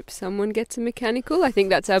hope someone gets a mechanical. I think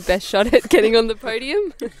that's our best shot at getting on the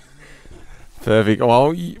podium. Perfect.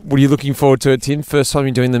 Well, what are you looking forward to it, Tim? First time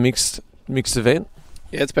you're doing the mixed event?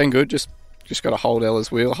 Yeah, it's been good. Just got to hold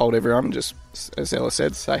Ella's wheel, hold everyone, just, as Ella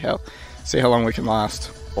said, see how long we can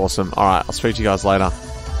last. Awesome. All right, I'll speak to you guys later.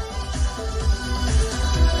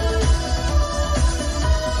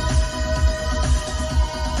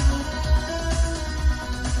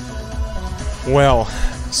 Well,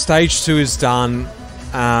 stage 2 is done.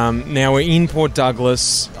 Now we're in Port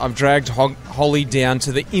Douglas. I've dragged Holly down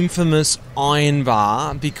to the infamous Iron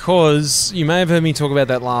Bar because you may have heard me talk about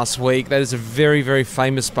that last week. That is a very, very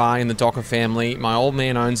famous bar in the Docker family. My old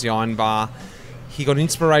man owns the Iron Bar. He got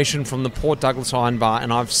inspiration from the Port Douglas Iron Bar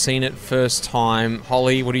and I've seen it first time.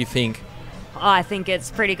 Holly, what do you think? I think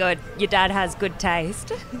it's pretty good. Your dad has good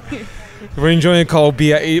taste. We're enjoying a cold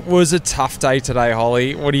beer. It was a tough day today,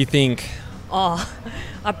 Holly. What do you think? Oh,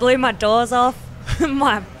 I blew my doors off.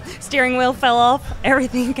 My steering wheel fell off.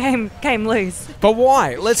 Everything came loose. But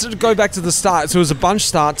why? Let's go back to the start. So it was a bunch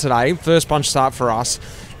start today, first bunch start for us,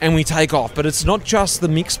 and we take off. But it's not just the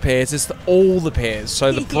mixed pairs, it's all the pairs.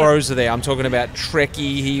 So the pros are there. I'm talking about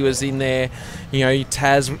Trekkie, he was in there. You know,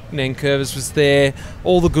 Taz Nankervis was there.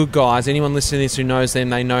 All the good guys. Anyone listening to this who knows them,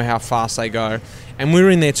 they know how fast they go. And we were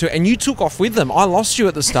in there too. And you took off with them. I lost you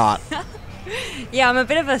at the start. Yeah, I'm a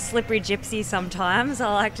bit of a slippery gypsy sometimes.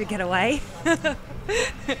 I like to get away.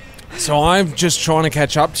 So I'm just trying to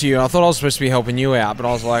catch up to you. I thought I was supposed to be helping you out, but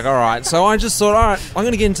I was like, all right. So I just thought, all right, I'm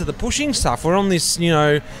going to get into the pushing stuff. We're on this,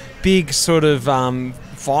 big sort of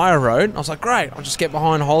fire road. I was like, great. I'll just get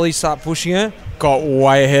behind Holly, start pushing her. Got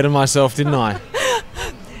way ahead of myself, didn't I?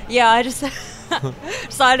 Yeah, I just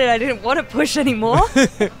decided I didn't want to push anymore.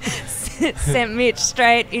 Sent Mitch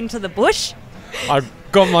straight into the bush. I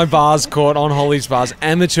got my bars caught on Holly's bars,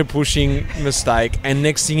 amateur pushing mistake, and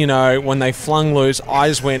next thing you know, when they flung loose, I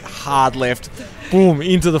just went hard left, boom,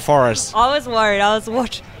 into the forest. I was worried. I was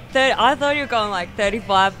watching. I thought you were going like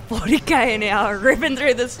 35, 40k an hour, ripping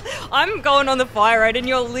through this. I'm going on the fire road, and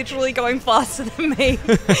you're literally going faster than me,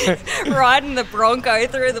 riding the Bronco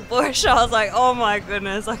through the bush. I was like, oh my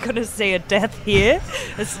goodness, I could have seen a death here.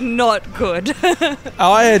 It's not good.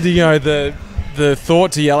 I had, the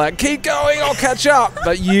thought to yell out, keep going, I'll catch up.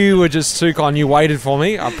 But you were just too kind. You waited for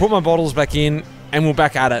me. I put my bottles back in, and we're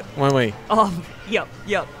back at it, weren't we? Oh, yep.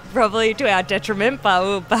 Probably to our detriment, but we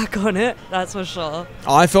were back on it, that's for sure.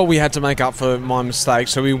 I felt we had to make up for my mistake,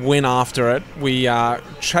 so we went after it. We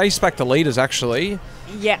chased back the leaders, actually.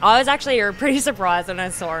 Yeah, I was actually pretty surprised when I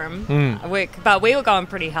saw him. But we were going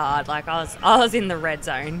pretty hard. Like, I was in the red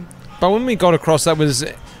zone. But when we got across, that was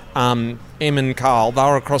Em and Carl. They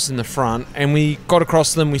were across in the front, and we got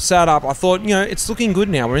across them. We sat up. I thought, it's looking good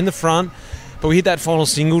now. We're in the front, but we hit that final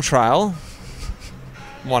single trail.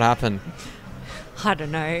 What happened? I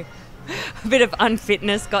don't know. A bit of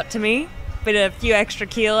unfitness got to me. A few extra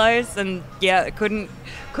kilos, and yeah, couldn't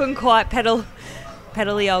quite pedal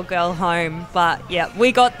the old girl home. But yeah,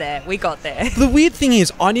 we got there. The weird thing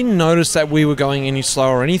is, I didn't notice that we were going any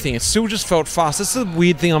slower or anything. It still just felt fast. That's the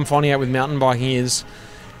weird thing I'm finding out with mountain biking is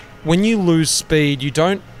when you lose speed, you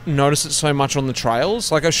don't notice it so much on the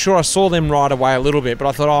trails. Like, sure, I saw them ride away a little bit, but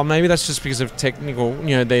I thought, oh, maybe that's just because of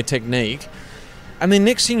their technique. And then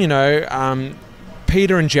next thing you know,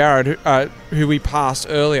 Peter and Jared, who we passed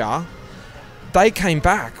earlier, they came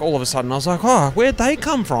back all of a sudden. I was like, oh, where'd they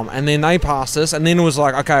come from? And then they passed us, and then it was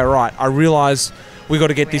like, okay, right, I realise we got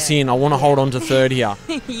to get this in. I want to hold on to third here.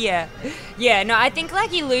 Yeah, no, I think,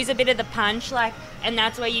 you lose a bit of the punch, and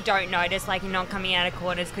that's where you don't notice, you're not coming out of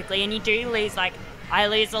corners quickly, and you do lose, I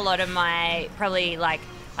lose a lot of my, probably,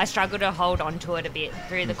 I struggle to hold on to it a bit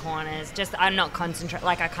through the corners. Just, I'm not concentrate,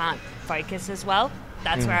 I can't focus as well.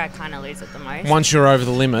 That's where I kind of lose it the most. Once you're over the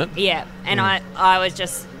limit. Yeah, and I was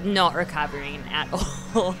just not recovering at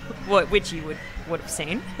all, which you would have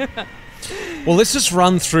seen. Well, let's just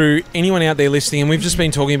run through anyone out there listening, and we've just been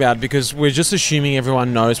talking about it because we're just assuming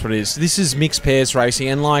everyone knows what it is. This is mixed pairs racing,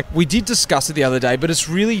 and we did discuss it the other day, but it's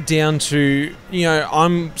really down to,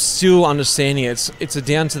 I'm still understanding it. It's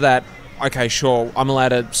down to that, okay, sure, I'm allowed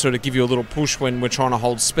to sort of give you a little push when we're trying to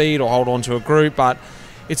hold speed or hold on to a group, but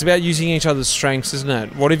it's about using each other's strengths, isn't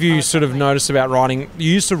it? What have you sort of noticed about riding?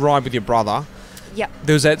 You used to ride with your brother. Yep.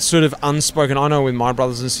 There was that sort of unspoken, I know with my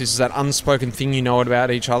brothers and sisters, that unspoken thing you know about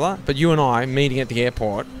each other. But you and I, meeting at the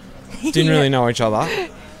airport, didn't really know each other.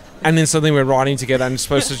 And then suddenly we're riding together and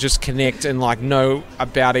supposed to just connect and know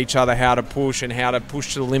about each other, how to push and how to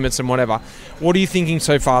push to the limits and whatever. What are you thinking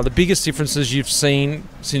so far? The biggest differences you've seen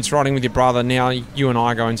since riding with your brother, now you and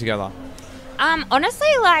I going together? Honestly,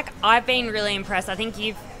 I've been really impressed. I think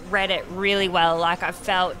you've read it really well. I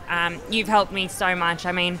felt you've helped me so much.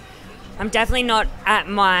 I mean, I'm definitely not at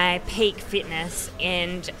my peak fitness,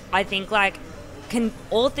 and I think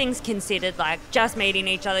all things considered, just meeting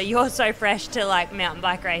each other, you're so fresh to mountain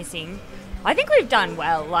bike racing. I think we've done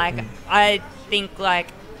well. I think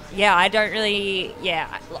I don't really,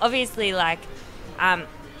 obviously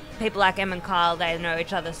people like Em and Kyle, they know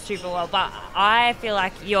each other super well, but I feel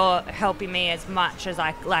like you're helping me as much as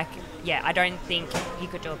I don't think you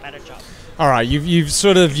could do a better job. All right, you've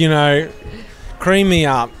sort of, cream me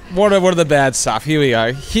up. What are the bad stuff? Here we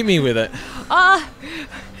go. Hit me with it.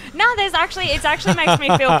 No, it actually makes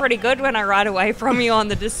me feel pretty good when I ride away from you on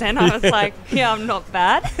the descent. I was like, yeah, I'm not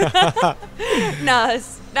bad. No,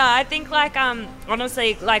 No, I think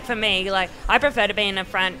honestly, for me, I prefer to be in the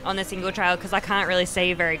front on the single trail because I can't really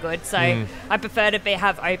see very good. So I prefer to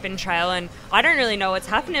have open trail, and I don't really know what's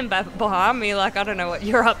happening behind me. I don't know what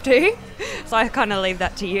you're up to, so I kind of leave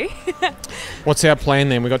that to you. What's our plan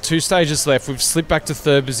then? We've got 2 stages left. We've slipped back to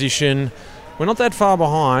 3rd position. We're not that far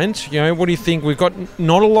behind. What do you think? We've got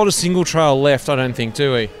not a lot of single trail left, I don't think,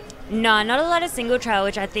 do we? No, not a lot of single trail,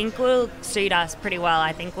 which I think will suit us pretty well.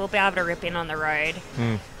 I think we'll be able to rip in on the road.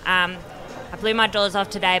 I blew my doors off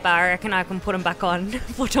today, but I reckon I can put them back on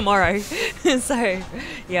for tomorrow. So,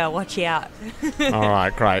 yeah, watch out. All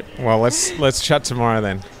right, great. Well, let's chat tomorrow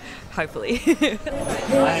then. Hopefully. All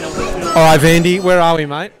right, Vandy, where are we,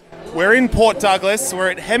 mate? We're in Port Douglas.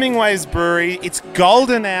 We're at Hemingway's Brewery. It's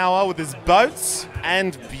golden hour with there's boats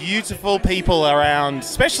and beautiful people around,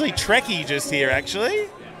 especially Trekkie just here, actually.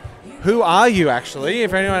 Who are you, actually,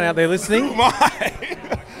 if anyone out there listening?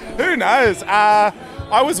 Who knows?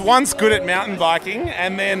 I was once good at mountain biking,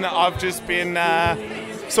 and then I've just been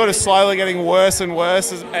sort of slowly getting worse and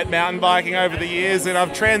worse at mountain biking over the years, and I've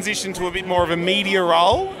transitioned to a bit more of a media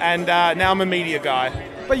role, and now I'm a media guy.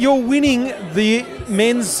 But you're winning the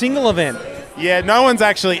men's single event. Yeah, no one's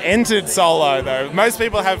actually entered solo, though. Most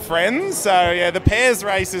people have friends, so yeah, the pairs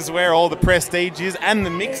race is where all the prestige is, and the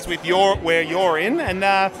mixed with where you're in,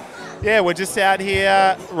 and yeah, we're just out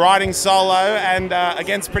here riding solo and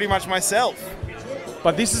against pretty much myself.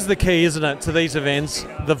 But this is the key, isn't it, to these events,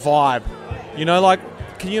 the vibe.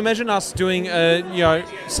 Can you imagine us doing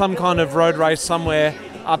some kind of road race somewhere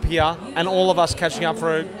up here and all of us catching up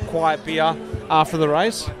for a quiet beer after the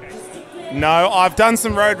race? No, I've done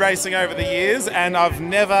some road racing over the years, and I've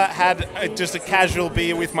never had just a casual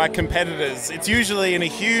beer with my competitors. It's usually in a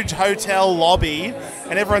huge hotel lobby,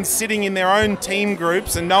 and everyone's sitting in their own team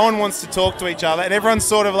groups, and no one wants to talk to each other, and everyone's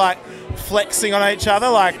sort of flexing on each other.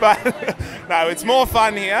 But no, it's more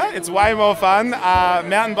fun here. It's way more fun.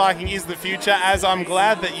 Mountain biking is the future, as I'm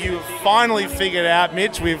glad that you've finally figured out,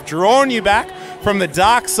 Mitch. We've drawn you back from the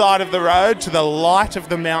dark side of the road to the light of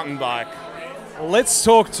the mountain bike. Let's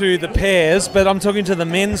talk to the pairs, but I'm talking to the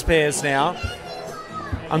men's pairs now.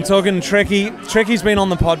 I'm talking Trekkie. Trekkie's been on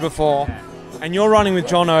the pod before, and you're running with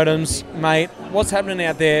John Odoms, mate. What's happening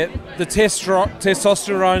out there? The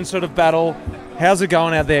testosterone sort of battle. How's it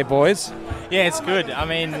going out there, boys? Yeah, it's good. I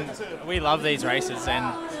mean, we love these races,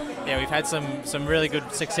 and yeah, we've had some really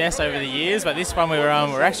good success over the years. But this one we're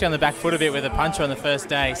actually on the back foot a bit with a puncher on the first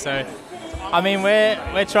day. So, I mean,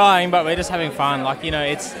 we're trying, but we're just having fun.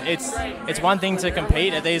 It's one thing to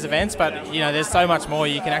compete at these events, but there's so much more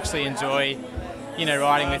you can actually enjoy.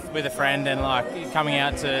 Riding with a friend and coming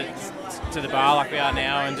out to the bar like we are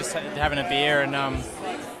now, and just having a beer and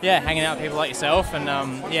hanging out with people like yourself. And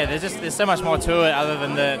there's so much more to it other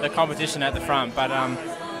than the competition at the front. But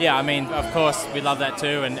I mean, of course, we love that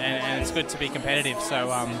too, and it's good to be competitive. So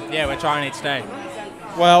we're trying each day.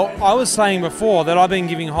 Well, I was saying before that I've been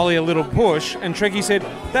giving Holly a little push, and Trekkie said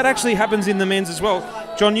that actually happens in the men's as well.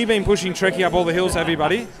 John, you've been pushing Trekkie up all the hills, have you,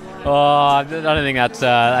 buddy? Oh, I don't think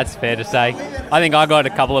that's fair to say. I think I got a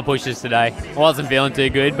couple of pushes today. I wasn't feeling too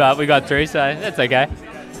good, but we got through, so that's okay.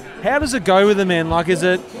 How does it go with the men? Is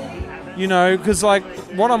it, because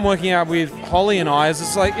what I'm working out with Holly and I is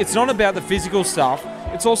it's not about the physical stuff.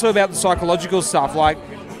 It's also about the psychological stuff,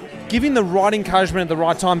 giving the right encouragement at the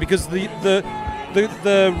right time, because the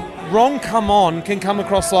wrong come on can come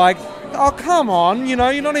across oh, come on, you're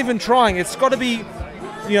not even trying. It's got to be,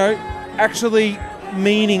 actually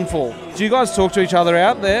meaningful. Do you guys talk to each other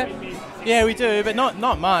out there? Yeah, we do, but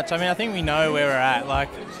not much. I mean, I think we know where we're at,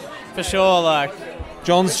 for sure,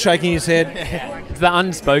 John's shaking his head. It's the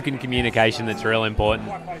unspoken communication that's real important.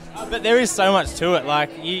 But there is so much to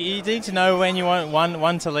it. You need to know when you want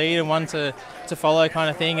one to lead and one to follow kind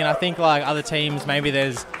of thing. And I think other teams, maybe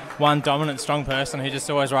there's one dominant, strong person who just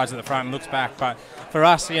always rides at the front and looks back. But for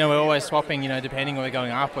us, we're always swapping, depending on we're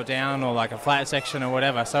going up or down or a flat section or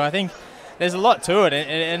whatever. So I think there's a lot to it,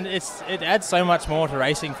 and it adds so much more to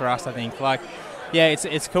racing for us, I think.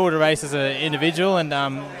 It's cool to race as an individual and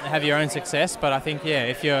have your own success, but I think,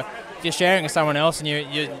 if you're sharing with someone else and you're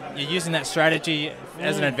using that strategy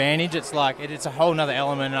as an advantage, it's it's a whole nother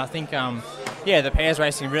element, and I think, the pairs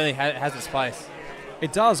racing really has its place.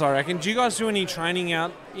 It does, I reckon. Do you guys do any training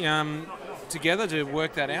out together to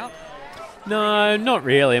work that out? No, not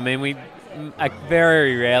really. I mean, I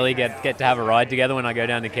very rarely get to have a ride together when I go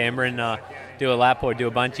down to Canberra and do a lap or do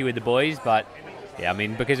a bunchy with the boys, but yeah, I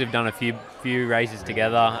mean, because we've done a few races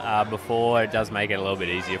together before, it does make it a little bit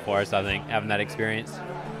easier for us, I think, having that experience.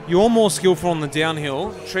 You're more skillful on the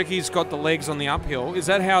downhill. Trekkie's got the legs on the uphill. Is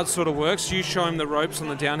that how it sort of works? You show him the ropes on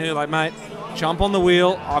the downhill, mate, jump on the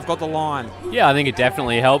wheel, I've got the line. Yeah, I think it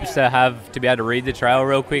definitely helps to be able to read the trail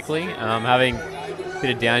real quickly. Having a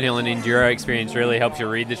bit of downhill and enduro experience really helps you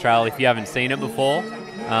read the trail if you haven't seen it before.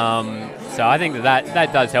 So I think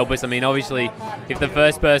that does help us. I mean, obviously, if the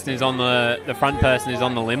first person is on the front person is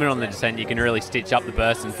on the limit on the descent, you can really stitch up the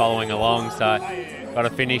person following along. So got to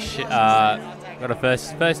finish,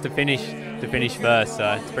 first to finish first.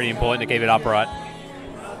 So it's pretty important to keep it upright.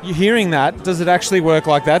 You're hearing that. Does it actually work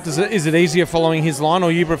like that? Is it easier following his line,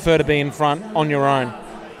 or you prefer to be in front on your own?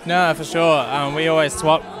 No, for sure. We always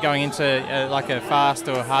swap going into like a fast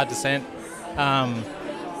or hard descent. I'm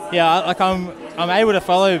able to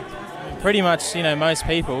follow pretty much most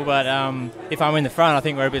people, but if I'm in the front, I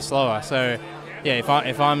think we're a bit slower. So yeah,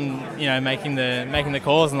 if I'm making the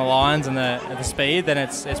calls and the lines and the speed, then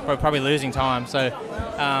it's probably losing time. So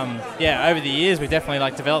over the years we've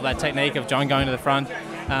definitely developed that technique of John going to the front.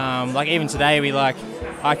 Even today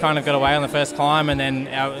I kind of got away on the first climb, and then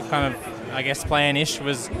our kind of plan-ish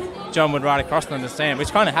was John would ride across on the descent,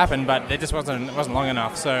 which kind of happened, but it just wasn't long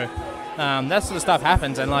enough. So that sort of stuff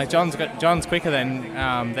happens, and John's quicker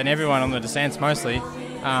than everyone on the descents mostly.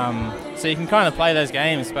 So you can kind of play those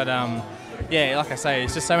games, but like I say,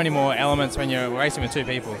 it's just so many more elements when you're racing with two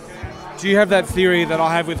people. Do you have that theory that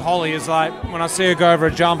I have with Holly? Is when I see her go over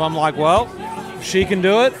a jump, I'm like, well, if she can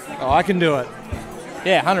do it, I can do it.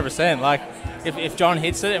 Yeah, 100%. If John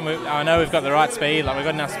hits it, and I know we've got the right speed, we've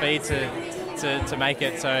got enough speed to make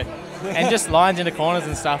it. So, and just lines into corners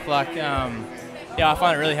and stuff. I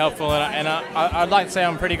find it really helpful, and I'd like to say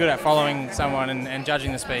I'm pretty good at following someone and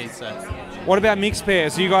judging the speed. So, what about mixed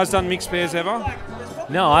pairs? Have you guys done mixed pairs ever?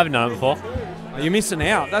 No, I haven't done it before. You're missing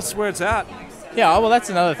out. That's where it's at. Yeah, well, that's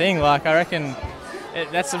another thing. I reckon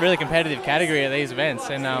that's a really competitive category at these events,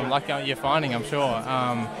 and you're finding, I'm sure.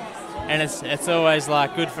 And it's always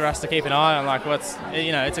good for us to keep an eye on what's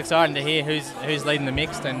it's exciting to hear who's leading the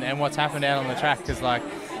mixed and what's happened out on the track, because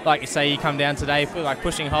like you say, you come down today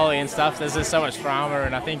pushing Holly and stuff, there's just so much drama,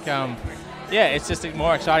 and I think it's just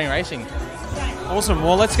more exciting racing. Awesome.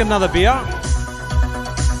 Well, let's get another beer.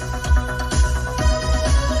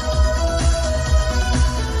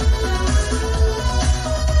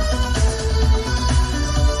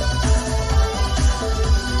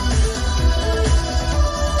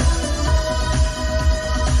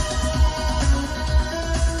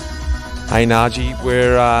 Hey Naji,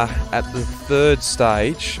 we're at the third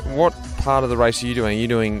stage. What part of the race are you doing? Are you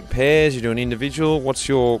doing pairs? You're doing individual?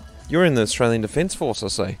 You're in the Australian Defence Force, I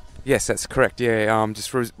see. Yes, that's correct. Yeah,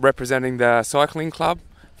 just representing the cycling club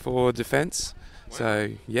for Defence.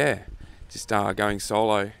 So yeah, just going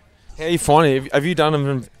solo. How are you finding it? Have you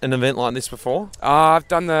done an event like this before? I've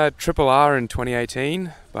done the Triple R in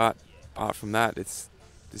 2018, but apart from that, this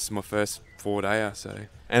is my first 4-dayer. So.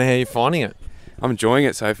 And how are you finding it? I'm enjoying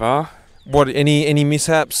it so far. What any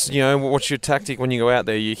mishaps? What's your tactic when you go out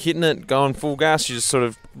there? You hitting it, going full gas? You're just sort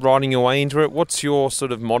of riding your way into it. What's your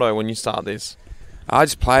sort of motto when you start this? I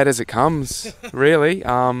just play it as it comes, really.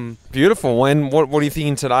 Beautiful. And what are you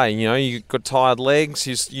thinking today? You got tired legs.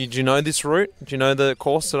 Do you know this route? Do you know the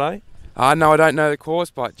course today? No, I don't know the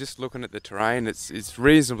course, but just looking at the terrain, it's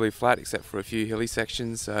reasonably flat except for a few hilly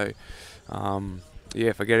sections. So,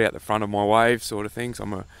 if I get out the front of my wave sort of things,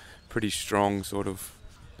 I'm a pretty strong sort of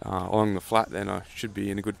along the flat, then I should be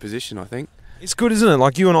in a good position, I think. It's good, isn't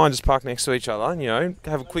it? You and I just park next to each other,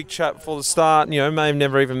 have a quick chat before the start, may have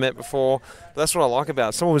never even met before. But that's what I like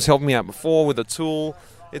about it. Someone was helping me out before with a tool.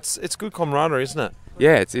 It's good camaraderie, isn't it?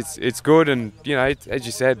 Yeah, it's good, and as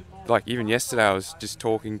you said, even yesterday I was just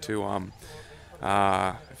talking to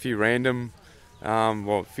a few random,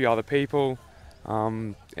 a few other people,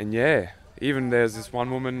 and yeah, even there's this one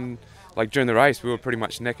woman, during the race we were pretty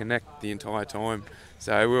much neck and neck the entire time.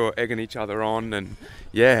 So we were egging each other on, and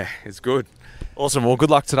yeah, it's good. Awesome. Well, good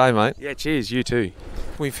luck today, mate. Yeah, cheers. You too.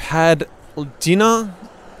 We've had dinner.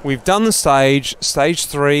 We've done the stage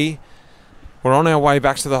 3. We're on our way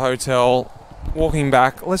back to the hotel, walking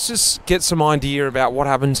back. Let's just get some idea about what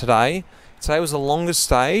happened today. Today was the longest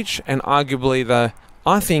stage and arguably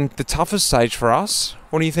the toughest stage for us.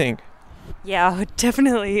 What do you think? Yeah, I would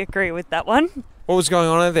definitely agree with that one. What was going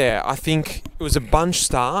on over there? I think it was a bunch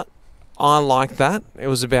start. I like that. It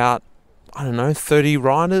was about, 30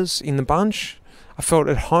 riders in the bunch. I felt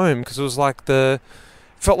at home because it was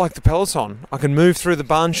felt like the Peloton. I could move through the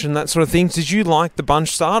bunch and that sort of thing. Did you like the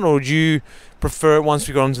bunch start, or did you prefer it once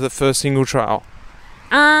we got onto the first single trail?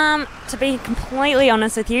 To be completely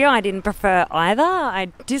honest with you, I didn't prefer either. I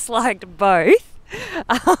disliked both.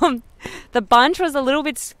 The bunch was a little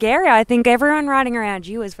bit scary. I think everyone riding around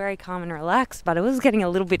you was very calm and relaxed, but it was getting a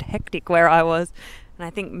little bit hectic where I was. And I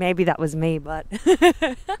think maybe that was me, but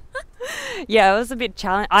yeah, it was a bit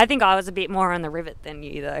challenging. I think I was a bit more on the rivet than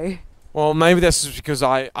you, though. Well, maybe that's just because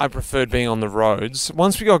I preferred being on the roads.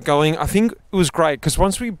 Once we got going, I think it was great because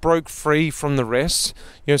once we broke free from the rest,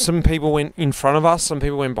 some people went in front of us, some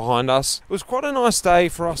people went behind us. It was quite a nice day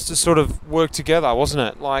for us to sort of work together,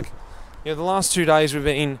 wasn't it? Like, the last 2 days we've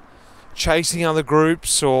been chasing other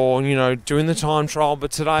groups or, doing the time trial, but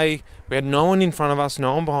today we had no one in front of us,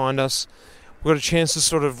 no one behind us. We got a chance to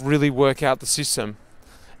sort of really work out the system.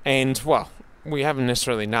 And, well, we haven't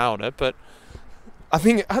necessarily nailed it, but I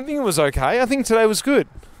think it was okay. I think today was good.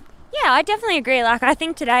 Yeah, I definitely agree. Like, I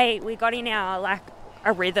think today we got in a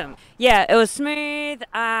rhythm. Yeah, it was smooth.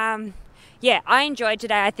 Yeah, I enjoyed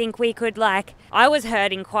today. I think we could, I was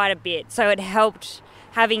hurting quite a bit, so it helped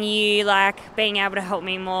having you, being able to help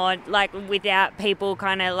me more, without people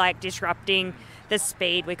kind of, disrupting the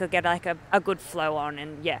speed. We could get, a good flow on,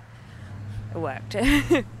 and, yeah, it worked.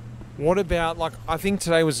 What about, I think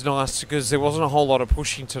today was nice because there wasn't a whole lot of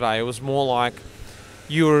pushing today. It was more like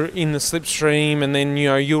you were in the slipstream and then,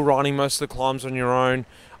 you were riding most of the climbs on your own.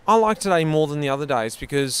 I like today more than the other days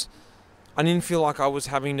because I didn't feel like I was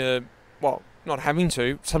having to, well, not having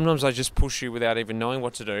to. Sometimes I just push you without even knowing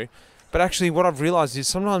what to do. But actually what I've realised is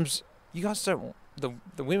sometimes you guys don't,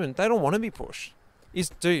 the women, they don't want to be pushed.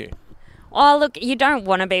 Do you? Oh, look, you don't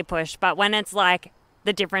want to be pushed, but when it's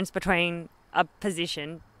the difference between a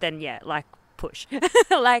position, then yeah, push.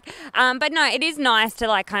 But no, it is nice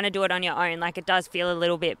to kind of do it on your own. It does feel a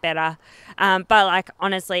little bit better. But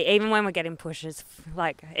honestly, even when we're getting pushes,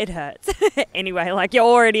 it hurts. Anyway, you're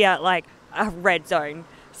already at a red zone.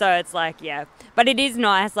 So it's yeah. But it is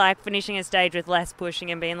nice finishing a stage with less pushing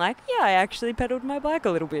and being yeah, I actually pedalled my bike a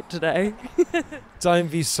little bit today. Don't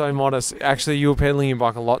be so modest. Actually, you were pedaling your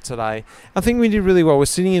bike a lot today. I think we did really well. We're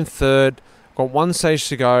sitting in third, got one stage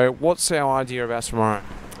to go. What's our idea about tomorrow?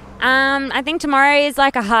 I think tomorrow is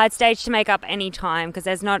a hard stage to make up any time because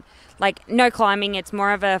there's not no climbing. It's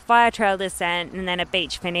more of a fire trail descent and then a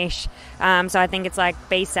beach finish. So I think it's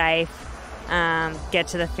be safe, get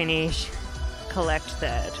to the finish, collect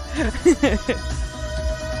third.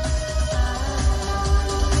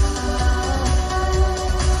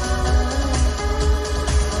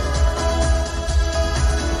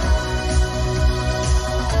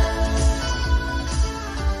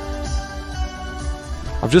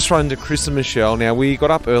 I've just run into Chris and Michelle. Now, we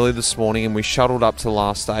got up early this morning and we shuttled up to the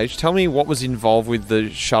last stage. Tell me what was involved with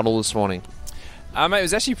the shuttle this morning. Mate, it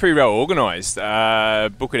was actually pretty well organised.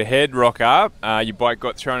 Book it ahead, rock up. Your bike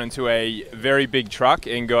got thrown into a very big truck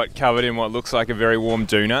and got covered in what looks like a very warm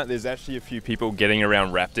doona. There's actually a few people getting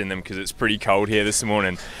around wrapped in them because it's pretty cold here this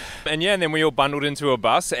morning. And then we all bundled into a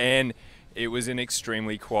bus and it was an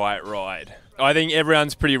extremely quiet ride. I think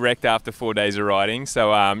everyone's pretty wrecked after 4 days of riding.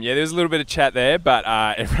 So, there was a little bit of chat there, but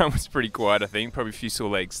everyone was pretty quiet, I think. Probably a few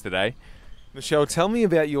sore legs today. Michelle, tell me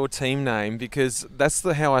about your team name because that's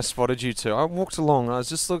how I spotted you two. I walked along and I was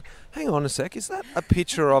just hang on a sec, is that a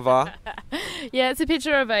picture of a... Yeah, it's a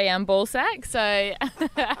picture of a ball sack. So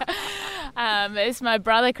it's my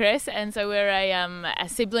brother Chris, and so we're a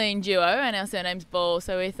sibling duo, and our surname's Ball.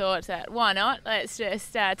 So we thought that why not? Let's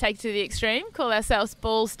just take it to the extreme, call ourselves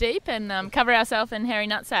Balls Deep, and cover ourselves in hairy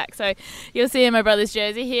nutsack. So you'll see in my brother's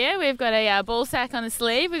jersey here, we've got a ball sack on the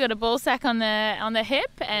sleeve, we've got a ball sack on the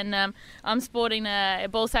hip, and I'm sporting a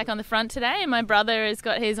ball sack on the front today, and my brother has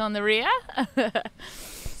got his on the rear.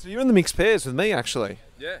 So you're in the mixed pairs with me, actually.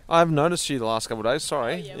 Yeah. I haven't noticed you the last couple of days,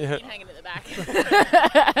 sorry. Oh, yeah, we've been hanging at the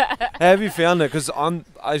back. How have you found it? Because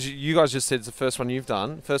as you guys just said, it's the first one you've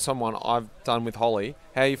done, first one I've done with Holly.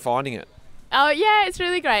 How are you finding it? Oh, yeah, it's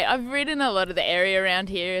really great. I've ridden a lot of the area around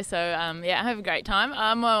here, so, I have a great time.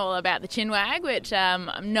 I'm all about the chin wag, which I'm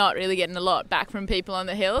not really getting a lot back from people on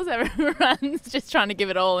the hills. Everyone's just trying to give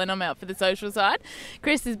it all, and I'm out for the social side.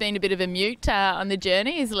 Chris has been a bit of a mute on the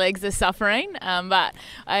journey. His legs are suffering, but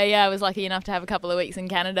I was lucky enough to have a couple of weeks in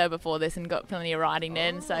Canada before this and got plenty of riding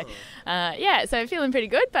then. So, so feeling pretty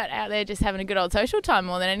good, but out there just having a good old social time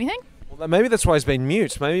more than anything. Well, maybe that's why he's been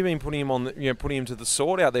mute. Maybe you've been putting him on, putting him to the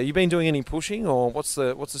sword out there. You been doing any pushing, or what's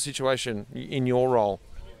the situation in your role?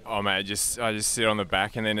 Oh mate, I just sit on the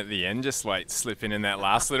back and then at the end just slip in that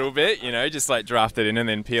last little bit, just draft it in and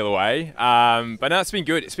then peel away. But no, it's been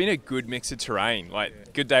good. It's been a good mix of terrain.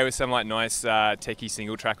 Good day with some nice techie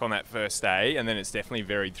single track on that first day, and then it's definitely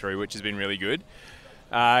varied through, which has been really good.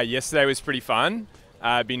 Yesterday was pretty fun.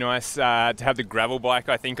 It'd be nice to have the gravel bike,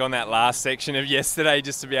 I think, on that last section of yesterday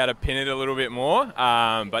just to be able to pin it a little bit more.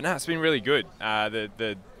 But no, it's been really good.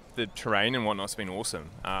 The terrain and whatnot's been awesome.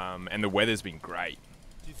 And the weather's been great.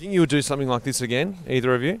 Do you think you would do something like this again,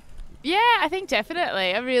 either of you? Yeah, I think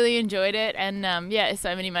definitely. I really enjoyed it, and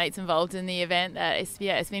so many mates involved in the event that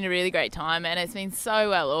it's been a really great time, and it's been so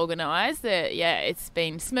well organised that it's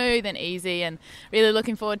been smooth and easy, and really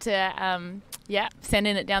looking forward to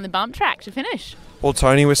sending it down the bump track to finish. Well,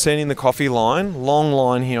 Tony, we're standing in the coffee line, long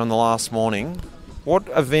line here on the last morning. What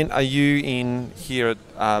event are you in here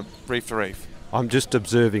at Reef to Reef? I'm just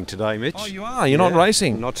observing today, Mitch. Oh, you are? You're not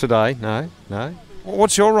racing? Not today, no.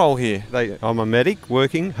 What's your role here? I'm a medic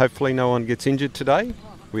working. Hopefully no one gets injured today.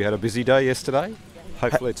 We had a busy day yesterday.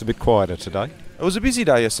 Hopefully it's a bit quieter today. It was a busy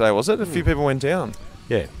day yesterday, was it? A few people went down.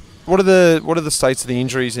 Yeah. What are the states of the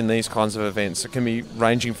injuries in these kinds of events? It can be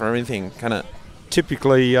ranging from everything, can it?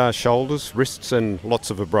 Typically shoulders, wrists and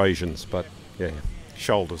lots of abrasions, but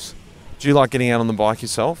shoulders. Do you like getting out on the bike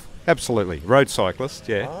yourself? Absolutely. Road cyclist,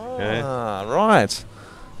 yeah. Right.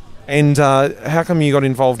 And how come you got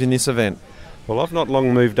involved in this event? Well, I've not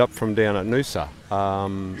long moved up from down at Noosa,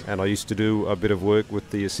 and I used to do a bit of work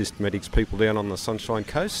with the Assist Medics people down on the Sunshine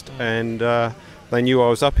Coast, and they knew I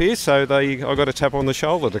was up here, so I got a tap on the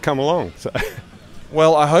shoulder to come along. So.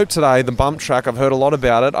 Well, I hope today, the bump track, I've heard a lot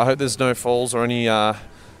about it. I hope there's no falls or any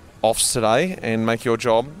offs today and make your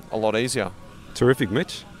job a lot easier. Terrific,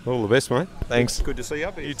 Mitch. All the best, mate. Thanks. Good to see you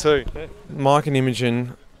up here. You too. Yeah. Mike and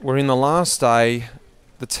Imogen, we're in the last day.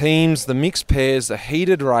 The teams, the mixed pairs, the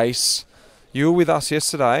heated race. You were with us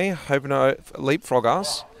yesterday, hoping to leapfrog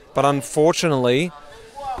us. But unfortunately,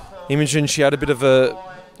 Imogen, she had a bit of a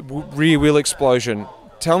rear wheel explosion.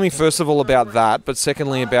 Tell me first of all about that, but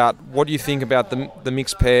secondly about what do you think about the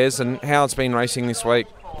mixed pairs and how it's been racing this week?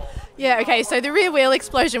 Yeah, okay, so the rear wheel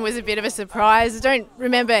explosion was a bit of a surprise. I don't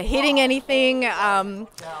remember hitting anything. I'm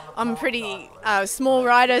a pretty small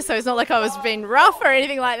rider, so it's not like I was being rough or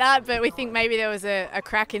anything like that, but we think maybe there was a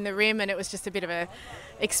crack in the rim and it was just a bit of a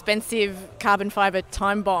expensive carbon fibre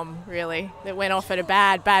time bomb, really, that went off at a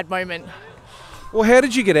bad moment. Well, how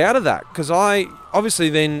did you get out of that? Because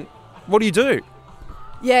what do you do?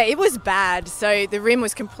 Yeah, it was bad. So the rim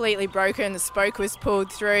was completely broken, the spoke was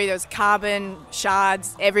pulled through, there was carbon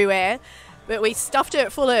shards everywhere. But we stuffed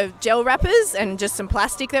it full of gel wrappers and just some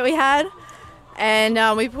plastic that we had.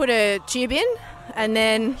 And we put a tube in and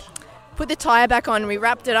then put the tyre back on. We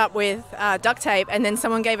wrapped it up with duct tape, and then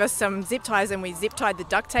someone gave us some zip ties and we zip tied the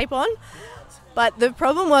duct tape on. But the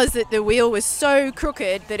problem was that the wheel was so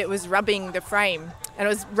crooked that it was rubbing the frame, and it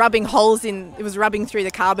was rubbing through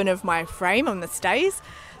the carbon of my frame on the stays.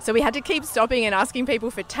 So we had to keep stopping and asking people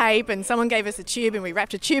for tape, and someone gave us a tube and we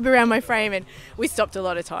wrapped a tube around my frame, and we stopped a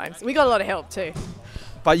lot of times. We got a lot of help too.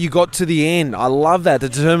 But you got to the end. I love that, the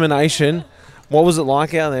determination. What was it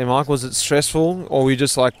like out there, Mike? Was it stressful, or were you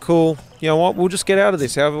just like, cool, you know what, we'll just get out of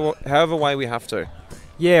this however way we have to?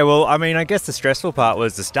 Yeah, well, I mean, I guess the stressful part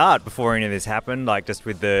was the start before any of this happened, like just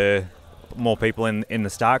with the more people in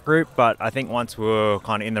the start group. But I think once we were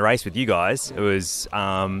kind of in the race with you guys, it was,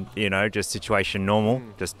 just situation normal.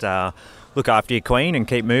 Just look after your queen and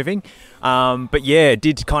keep moving. But yeah,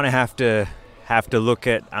 did kind of have to look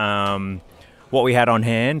at what we had on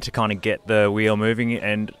hand to kind of get the wheel moving.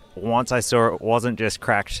 And once I saw it wasn't just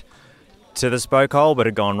cracked to the spoke hole, but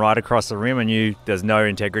had gone right across the rim, I knew there's no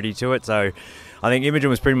integrity to it. So I think Imogen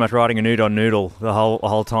was pretty much riding a nude-on noodle the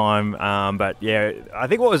whole time. But yeah, I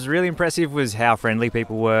think what was really impressive was how friendly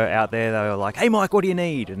people were out there. They were like, "Hey, Mike, what do you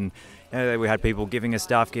need?" And we had people giving us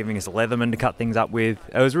stuff, giving us a Leatherman to cut things up with.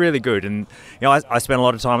 It was really good. And I spent a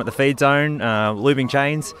lot of time at the feed zone, lubing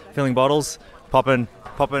chains, filling bottles, popping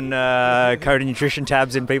code and nutrition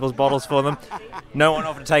tabs in people's bottles for them. No one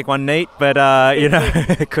offered to take one neat, but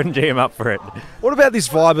couldn't G them up for it. What about this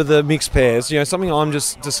vibe of the mixed pairs? Something I'm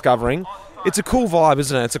just discovering. It's a cool vibe,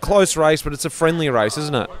 isn't it? It's a close race, but it's a friendly race,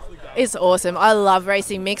 isn't it? It's awesome. I love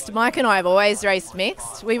racing mixed. Mike and I have always raced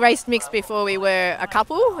mixed. We raced mixed before we were a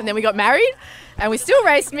couple, and then we got married, and we still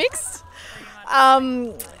race mixed.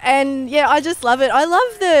 And yeah, I just love it. I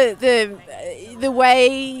love the way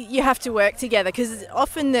you have to work together, because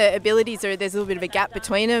often the abilities there's a little bit of a gap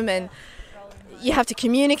between them, and you have to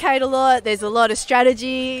communicate a lot. There's a lot of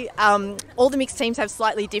strategy. All the mixed teams have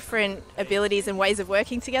slightly different abilities and ways of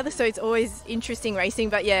working together, so it's always interesting racing.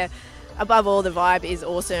 But yeah, above all, the vibe is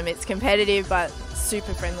awesome. It's competitive but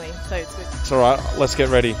super friendly, so it's good. It's all right. Let's get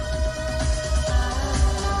ready.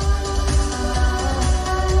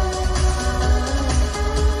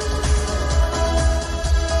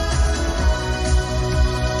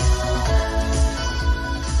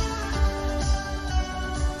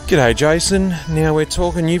 G'day, Jason. Now we're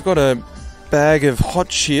talking, you've got a bag of hot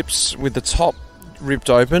chips with the top ripped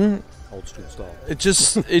open. old school style.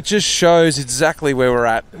 It just shows exactly where we're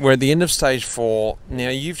at. We're at the end of stage 4. Now,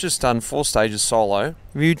 you've just done 4 stages solo.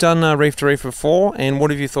 Have you done Reef to Reef before, and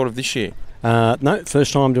what have you thought of this year? No,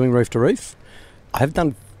 first time doing Reef to Reef. I have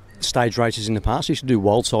done stage races in the past. I used to do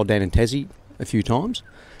Wild Side down in Tassie a few times.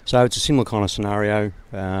 So it's a similar kind of scenario.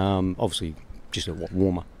 Obviously, just a lot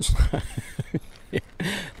warmer. Yeah.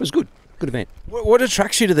 It was good. Good event. What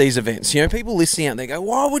attracts you to these events? You know, people listening out there go,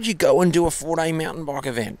 why would you go and do a 4-day mountain bike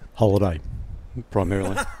event? Holiday,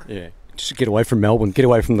 primarily. Yeah. Just get away from Melbourne, get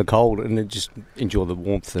away from the cold, and then just enjoy the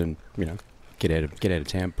warmth and, you know, get out of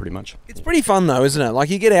town pretty much. It's pretty fun though, isn't it?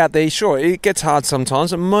 Like, you get out there, sure, it gets hard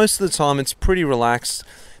sometimes, but most of the time it's pretty relaxed.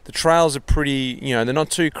 The trails are pretty, you know, they're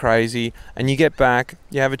not too crazy, and you get back,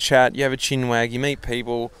 you have a chat, you have a chin wag, you meet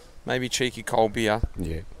people, maybe cheeky cold beer.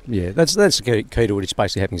 Yeah, that's the key to it. It's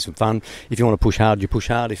basically having some fun. If you want to push hard, you push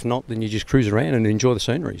hard. If not, then you just cruise around and enjoy the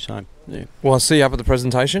scenery. So, yeah. Well, I'll see you up at the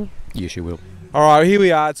presentation. Yes, you will. All right, here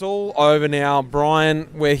we are. It's all over now. Brian,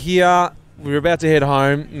 we're here. We're about to head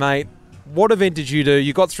home. Mate, what event did you do?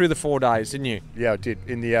 You got through the 4 days, didn't you? Yeah, I did,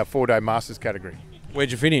 in the 4-day Masters category.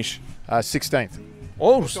 Where'd you finish? 16th.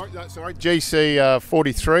 Oh, sorry, GC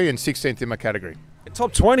 43 and 16th in my category.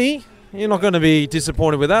 Top 20? You're not going to be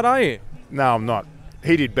disappointed with that, are you? No, I'm not.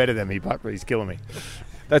 He did better than me, but he's killing me.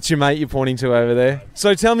 That's your mate you're pointing to over there.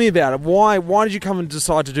 So tell me about it. Why did you come and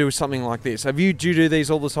decide to do something like this? Do you do these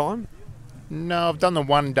all the time? No, I've done them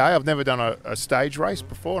one day. I've never done a stage race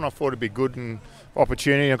before, and I thought it'd be good and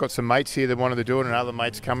opportunity. I've got some mates here that wanted to do it, and other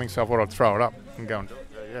mates coming, so I thought I'd throw it up and go and do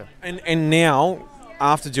it. Yeah. And now,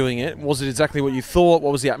 after doing it, was it exactly what you thought?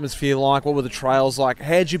 What was the atmosphere like? What were the trails like?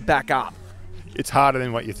 How'd you back up? It's harder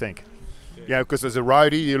than what you think. You know, because as a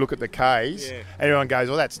roadie, you look at the Ks, everyone goes,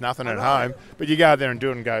 well, that's nothing at home. But you go out there and do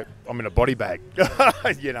it and go, I'm in a body bag.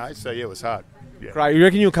 You know, so yeah, it was hard. Yeah. Great. You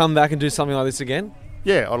reckon you'll come back and do something like this again?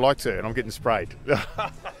 Yeah, I'd like to, and I'm getting sprayed.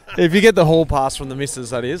 If you get the hall pass from the missus,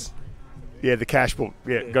 that is. Yeah, the cash book.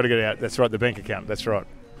 Yeah, got to get it out. That's right, the bank account. That's right.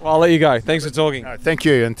 Well, I'll let you go. Thanks for talking. No, thank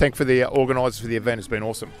you, and thank for the organisers for the event. It's been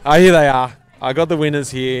awesome. Oh, here they are. I got the winners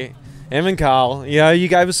here. Em and Carl, you know, you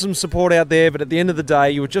gave us some support out there, but at the end of the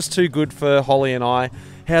day, you were just too good for Holly and I.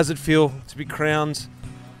 How's it feel to be crowned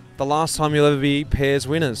the last time you'll ever be pairs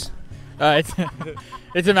winners?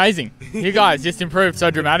 It's amazing. You guys just improved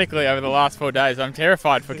so dramatically over the last 4 days. I'm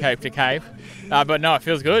terrified for Cape to Cape, but no, it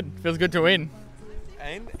feels good. It feels good to win.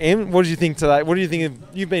 And Em, what did you think today? What do you think of?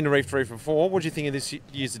 You've been to Reef 3 before. What do you think of this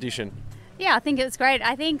year's edition? Yeah, I think it was great.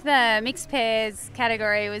 I think the mixed pairs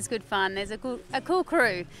category was good fun. There's a cool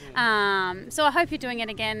crew. So I hope you're doing it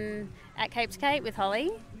again at Cape to Cape with Holly.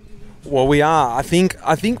 Well, we are. I think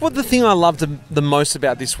what the thing I loved the most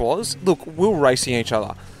about this was, look, we were racing each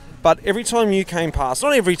other, but every time you came past,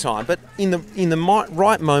 not every time, but in the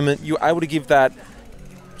right moment, you were able to give that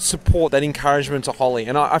support, that encouragement to Holly,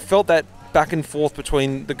 and I felt that back and forth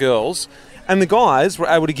between the girls. And the guys were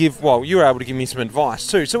able to give, well, you were able to give me some advice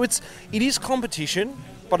too. So it is competition,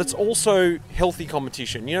 but it's also healthy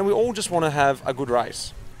competition. You know, we all just want to have a good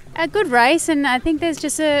race. A good race, and I think there's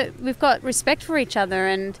we've got respect for each other,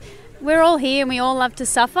 and we're all here and we all love to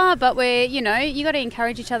suffer, but you got to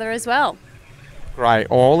encourage each other as well. Great.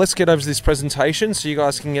 Well, let's get over to this presentation so you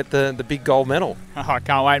guys can get the big gold medal. Oh, I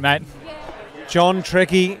can't wait, mate. John,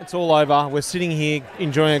 Trekkie, it's all over. We're sitting here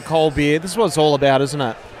enjoying a cold beer. This is what it's all about, isn't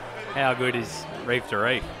it? How good is Reef to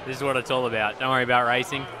Reef? This is what it's all about. Don't worry about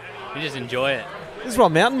racing. You just enjoy it. This is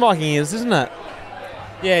what mountain biking is, isn't it?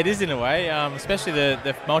 Yeah, it is in a way. Especially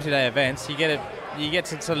the multi-day events. You get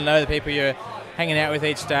to sort of know the people you're hanging out with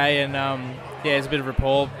each day, and there's a bit of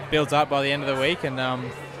rapport builds up by the end of the week, and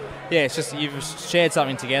it's just you've shared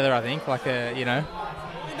something together. I think, Why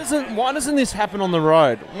doesn't this happen on the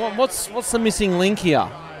road? What's the missing link here?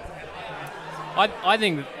 I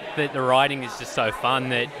think that the riding is just so fun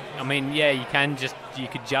that, I mean, yeah, you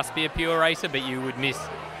could just be a pure racer, but you would miss,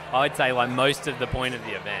 I'd say, like most of the point of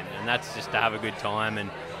the event, and that's just to have a good time and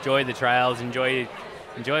enjoy the trails, enjoy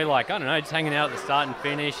like, I don't know, just hanging out at the start and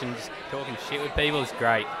finish and just talking shit with people. It's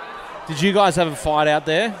great. Did you guys have a fight out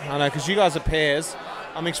there? I know, because you guys are pairs.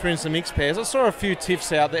 I'm experiencing mixed pairs. I saw a few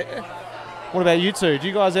tiffs out there. What about you two? Do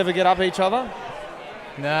you guys ever get up each other?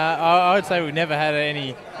 Nah, I would say we've never had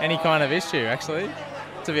any kind of issue, actually,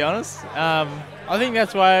 to be honest. I think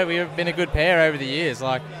that's why we've been a good pair over the years.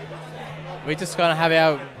 Like, we just kind of have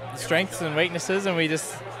our strengths and weaknesses, and we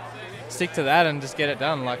just stick to that and just get it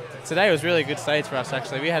done. Like, today was really a good stage for us,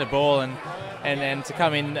 actually. We had a ball, and to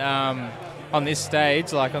come in on this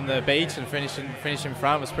stage, like on the beach, and finish in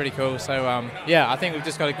front was pretty cool. So, I think we've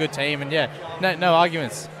just got a good team, and no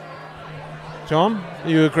arguments. John,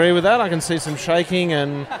 you agree with that? I can see some shaking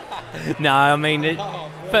and No, I mean,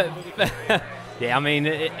 yeah, I mean,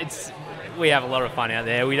 it's we have a lot of fun out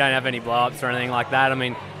there. We don't have any blow-ups or anything like that. I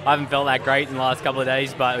mean, I haven't felt that great in the last couple of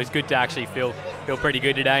days, but it was good to actually feel pretty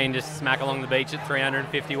good today and just smack along the beach at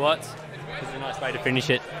 350 watts. It's a nice way to finish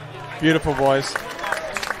it. Beautiful, boys.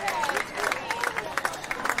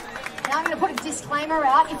 Now I'm going to put a disclaimer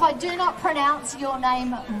out. If I do not pronounce your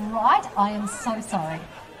name right, I am so sorry.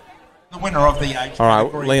 The winner of the age. All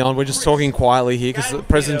right, Leon, we're just talking quietly here because the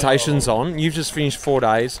presentation's on. You've just finished 4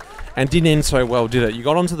 days and didn't end so well, did it? You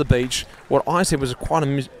got onto the beach. What I said was quite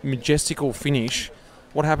a majestical finish.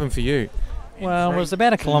 What happened for you? Well, it was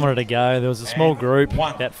about a kilometre to go. There was a small group,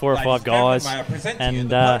 about 4 or 5 guys,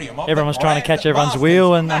 and everyone was trying to catch everyone's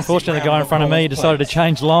wheel, and unfortunately the guy in front of me decided to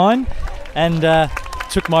change line and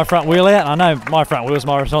took my front wheel out. I know my front wheel is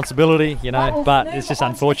my responsibility, you know, but it's just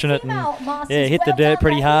unfortunate, and yeah, hit the dirt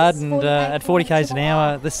pretty hard, and at 40 k's an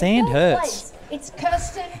hour, the sand hurts.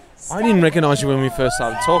 I didn't recognise you when we first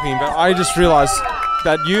started talking, but I just realised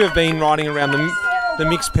that you have been riding around the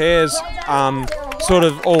mixed pairs sort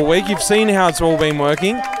of all week. You've seen how it's all been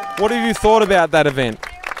working. What have you thought about that event?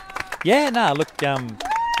 Yeah, no, look, yeah,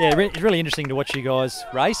 it's really interesting to watch you guys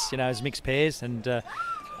race, you know, as mixed pairs, and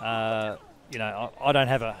you know, I don't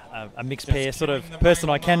have a mixed pair sort of person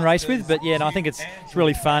I can race with, but yeah, no, I think it's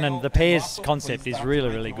really fun, and the pairs concept is really,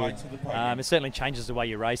 really good. It certainly changes the way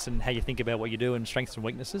you race and how you think about what you do and strengths and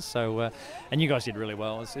weaknesses. So, and you guys did really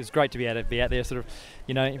well. It's great to be able to be out there, sort of,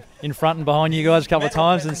 you know, in front and behind you guys a couple of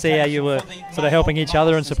times and see how you were sort of helping each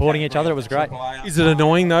other and supporting each other. It was great. Is it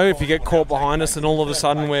annoying though if you get caught behind us and all of a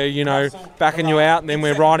sudden we're, you know, backing you out and then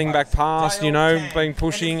we're riding back past, you know, being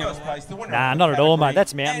pushing? Nah, not at all, mate.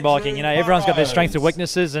 That's mountain biking. You know, everyone's got their strengths and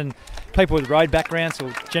weaknesses, and people with road backgrounds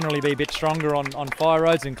will generally be a bit stronger on fire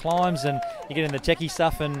roads and climbs, and you get in the techie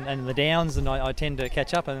stuff and the downs, and I tend to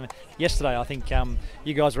catch up. And yesterday I think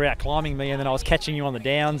you guys were out climbing me, and then I was catching you on the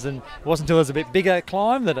downs, and it wasn't until it was a bit bigger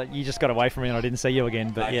climb that you just got away from me and I didn't see you again.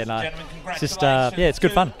 But yeah, no, it's just yeah, it's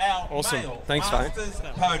good fun. Awesome. Thanks, mate.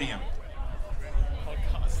 Podium.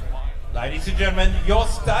 Ladies and gentlemen, your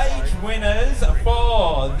stage winners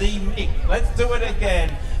for the mix. Let's do it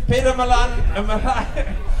again. Peter Milan, I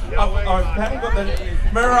haven't got the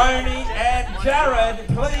Maroney and Jared.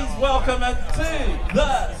 Please welcome it to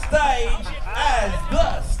the stage as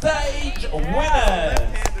the stage winners.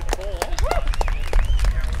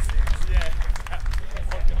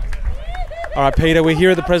 All right, Peter, we're here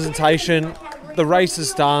at the presentation. The race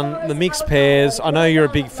is done, the mixed pairs. I know you're a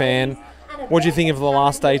big fan. What do you think of the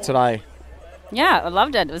last day today? Yeah, I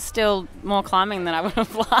loved it. It was still more climbing than I would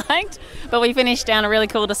have liked, but we finished down a really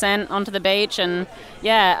cool descent onto the beach, and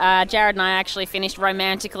yeah, Jared and I actually finished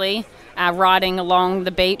romantically riding along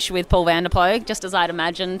the beach with Paul van der Ploeg, just as I'd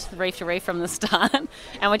imagined, reef to reef from the start.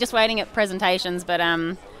 And we're just waiting at presentations, but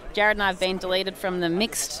Jared and I have been deleted from the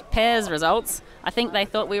mixed pairs results. I think they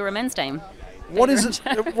thought we were a men's team. What is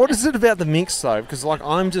it about the mix though? Because like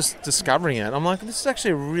I'm just discovering it. I'm like, this is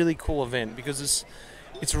actually a really cool event because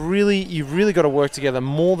it's really, you've really got to work together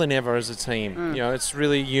more than ever as a team. You know, it's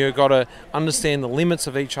really, you've got to understand the limits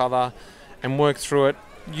of each other and work through it.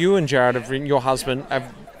 You and Jared have ridden, your husband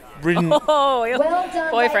have ridden. Oh, well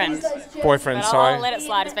done, boyfriend. Boyfriend, but sorry. I'll let it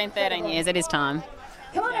slide. It's been 13 years. It is time.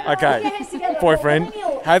 Okay, boyfriend,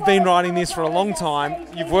 have been riding this for a long time.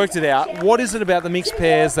 You've worked it out. What is it about the mixed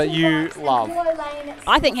pairs that you love?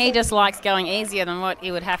 I think he just likes going easier than what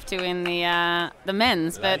he would have to in the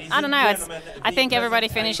men's. But I don't know. I think everybody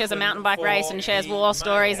finishes a mountain bike race and shares war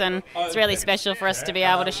stories, and it's really special for us to be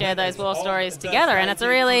able to share those war stories together. And it's a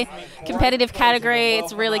really competitive category.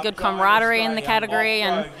 It's really good camaraderie in the category,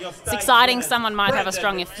 and it's exciting. Someone might have a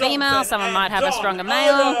stronger female, someone might have a stronger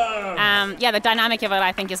male. Yeah, the dynamic of it,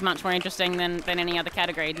 I think, is much more interesting than any other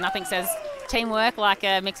category. Nothing says teamwork like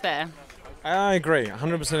a mixed pair. I agree,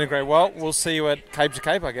 100% agree. Well, we'll see you at Cape to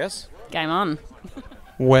Cape, I guess. Game on.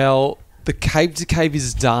 Well, the Cape to Cape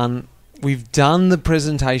is done. We've done the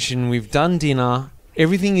presentation. We've done dinner.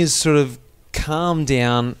 Everything is sort of calmed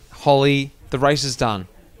down. Holly, the race is done.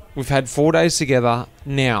 We've had 4 days together.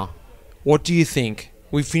 Now, what do you think?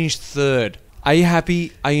 We finished third. Are you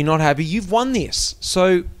happy? Are you not happy? You've won this.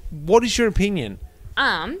 So what is your opinion?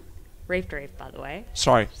 Reef to Reef, by the way.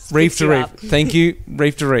 Sorry, Reef to Reef. Thank you,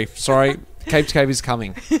 Reef to Reef. Sorry, Cape to Cape is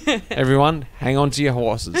coming. Everyone, hang on to your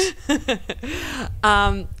horses.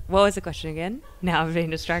 What was the question again? Now I've been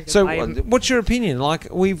distracted. So, what's your opinion? Like,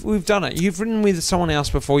 we've done it. You've ridden with someone else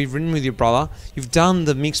before. You've ridden with your brother. You've done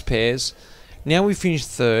the mixed pairs. Now we've finished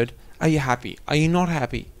third. Are you happy? Are you not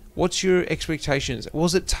happy? What's your expectations?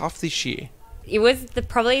 Was it tough this year? It was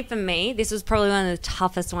probably for me, this was probably one of the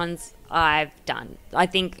toughest ones I've done. I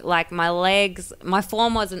think like my legs, my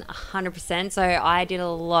form wasn't 100%, so I did a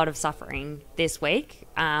lot of suffering this week.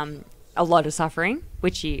 A lot of suffering,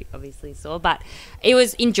 which you obviously saw, but it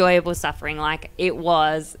was enjoyable suffering. Like it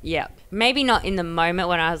was, yeah, maybe not in the moment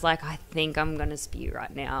when I was like, I think I'm going to spew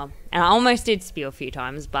right now. And I almost did spew a few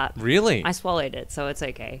times, but really, I swallowed it, so it's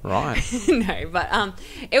okay. Right. No, but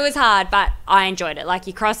it was hard, but I enjoyed it. Like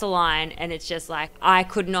you cross the line and it's just like, I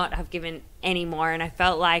could not have given any more. And I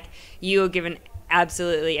felt like you were given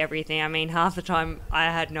absolutely everything. I mean, half the time I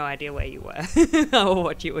had no idea where you were or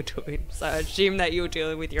what you were doing, so I assumed that you were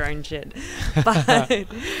dealing with your own shit. But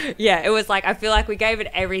yeah, it was like, I feel like we gave it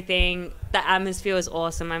everything. The atmosphere was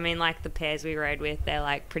awesome. I mean, like the pairs we rode with, they're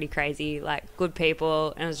like pretty crazy, like good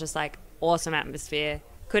people, and it was just like awesome atmosphere.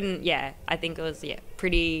 I think it was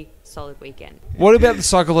pretty solid weekend. What about the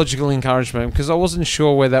psychological encouragement? Because I wasn't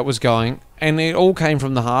sure where that was going, and it all came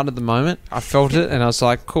from the heart at the moment. I felt it, and I was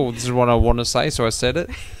like, cool, this is what I want to say, so I said it.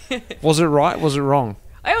 Was it right? Was it wrong?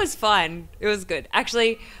 It was fine. It was good.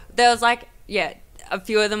 Actually, there was like, a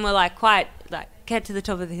few of them were like quite like, get to the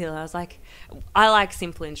top of the hill. I was like, I like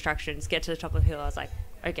simple instructions. Get to the top of the hill. I was like,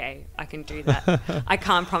 okay, I can do that. I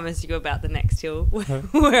can't promise you about the next hill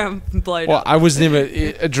where I'm blown up. I was never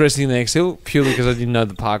addressing the next hill purely because I didn't know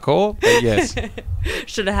the parkour, but yes.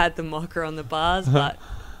 Should have had the mocker on the bars, but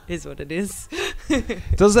is what it is.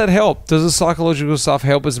 Does that help? Does the psychological stuff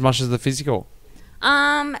help as much as the physical?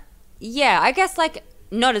 Yeah, I guess like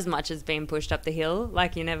not as much as being pushed up the hill.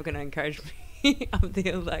 Like you're never going to encourage me up the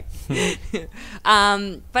hill. Like,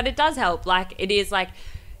 but it does help. Like it is like,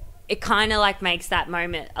 it kind of like makes that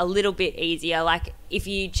moment a little bit easier. Like if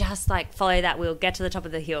you just like follow that wheel, get to the top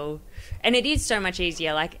of the hill, and it is so much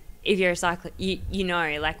easier. Like if you're a cyclist, you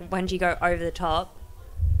know, like once you go over the top,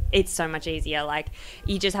 it's so much easier. Like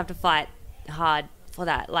you just have to fight hard for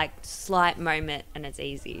that like slight moment, and it's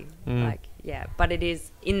easy. Like but it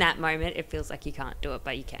is in that moment, it feels like you can't do it,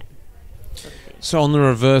 but you can. Sort of thing. So on the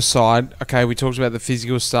reverse side, okay, we talked about the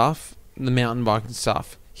physical stuff, the mountain biking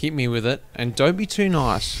stuff. Hit me with it, and don't be too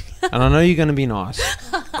nice. And I know you're going to be nice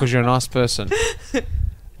because you're a nice person.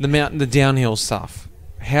 The downhill stuff.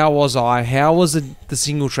 How was I? How was the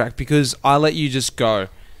single track? Because I let you just go,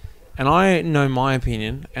 and I know my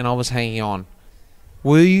opinion, and I was hanging on.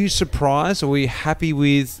 Were you surprised, or were you happy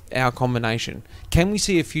with our combination? Can we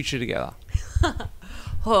see a future together?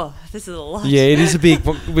 Oh, this is a lot. Yeah, it is a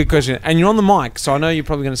big question, and you're on the mic, so I know you're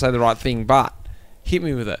probably going to say the right thing, but hit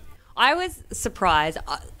me with it. I was surprised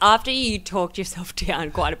after you talked yourself down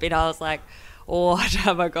quite a bit. I was like, "What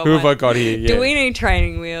have I got? Who have I got here? Yeah. Do we need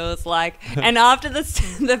training wheels?" Like, and after the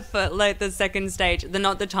second stage,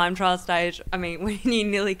 not the time trial stage. I mean, when you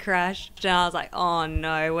nearly crashed, and I was like, "Oh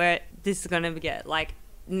no, this is gonna get like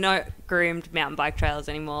no groomed mountain bike trails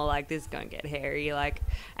anymore. Like, this is gonna get hairy." Like,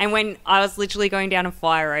 and when I was literally going down a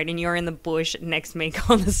fire road and you're in the bush next to me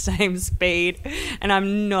on the same speed, and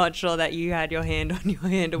I'm not sure that you had your hand on your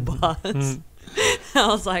handlebars. I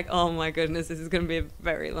was like, oh my goodness, this is going to be a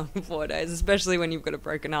very long 4 days, especially when you've got a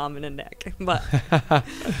broken arm and a neck. But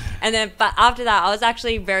but after that, I was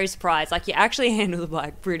actually very surprised. Like, you actually handled the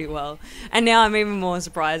bike pretty well. And now I'm even more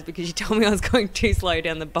surprised because you told me I was going too slow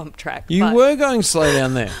down the bump track. You were going slow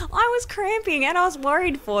down there. I was cramping and I was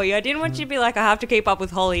worried for you. I didn't want you to be like, I have to keep up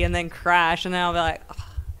with Holly and then crash. And then I'll be like,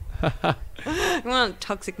 I want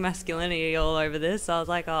toxic masculinity all over this. So I was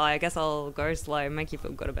like, oh, I guess I'll go slow, make you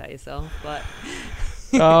feel good about yourself. But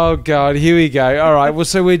oh god, here we go. All right, well,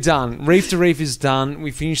 so we're done. Reef to Reef is done.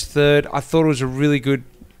 We finished third. I thought it was a really good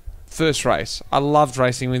first race. I loved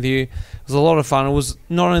racing with you. It was a lot of fun. It was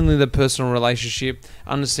not only the personal relationship,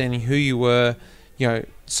 understanding who you were, you know,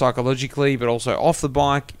 psychologically, but also off the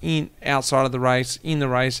bike, outside of the race, in the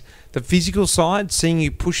race. The physical side, seeing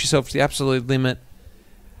you push yourself to the absolute limit.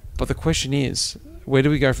 But the question is, where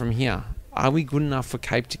do we go from here? Are we good enough for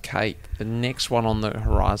Cape to Cape, the next one on the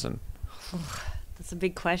horizon? That's a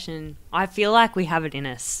big question. I feel like we have it in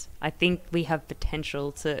us. I think we have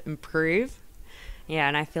potential to improve. Yeah,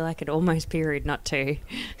 and I feel like it almost period not to.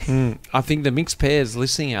 I think the mixed pairs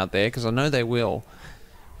listening out there, because I know they will.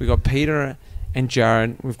 We've got Peter and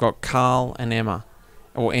Jared. We've got Carl and Emma.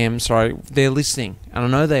 Or Em, sorry. They're listening, and I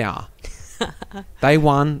know they are. They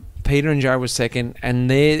won. Peter and Joe were second, and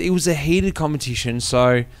it was a heated competition,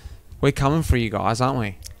 so we're coming for you guys, aren't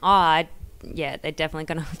we? Yeah, they're definitely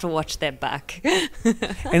going to have to watch their back. And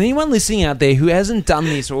anyone listening out there who hasn't done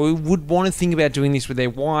this or who would want to think about doing this with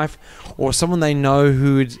their wife or someone they know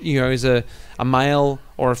who is a male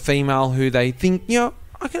or a female who they think,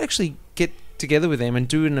 I could actually get together with them and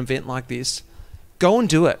do an event like this, go and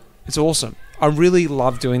do it. It's awesome. I really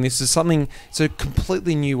love doing this. It's a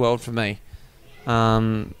completely new world for me.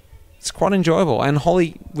 It's quite enjoyable. And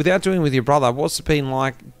Holly, without doing it with your brother, what's it been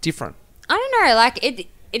like different? I don't know. Like it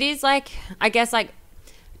is like, I guess like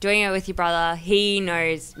doing it with your brother. He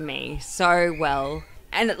knows me so well.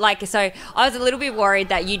 And like, so I was a little bit worried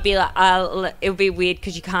that you'd be like, it would be weird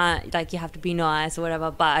because you can't, like, you have to be nice or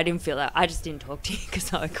whatever. But I didn't feel that. I just didn't talk to you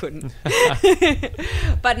because I couldn't.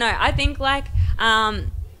 But no, I think like, I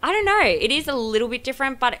don't know. It is a little bit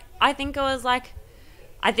different, but I think it was like,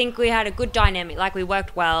 I think we had a good dynamic. Like we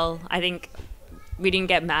worked well. I think we didn't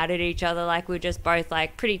get mad at each other. Like we were just both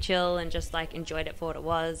like pretty chill and just like enjoyed it for what it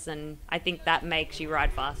was. And I think that makes you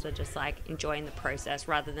ride faster, just like enjoying the process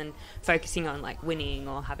rather than focusing on like winning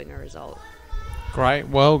or having a result. Great.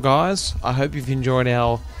 Well, guys, I hope you've enjoyed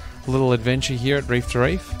our little adventure here at Reef to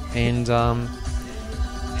Reef, and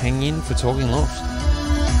hang in for Talking Loft.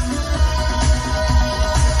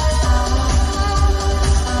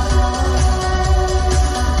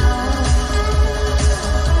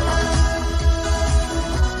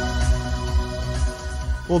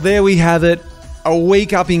 Well, there we have it. A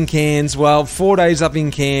week up in Cairns. Well, 4 days up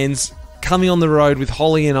in Cairns. Coming on the road with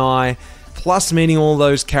Holly and I. Plus meeting all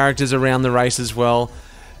those characters around the race as well.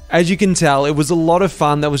 As you can tell, it was a lot of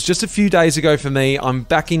fun. That was just a few days ago for me. I'm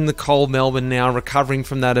back in the cold Melbourne now, recovering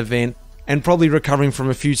from that event. And probably recovering from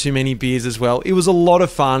a few too many beers as well. It was a lot of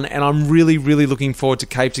fun, and I'm really, really looking forward to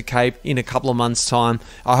Cape in a couple of months' time.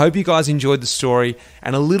 I hope you guys enjoyed the story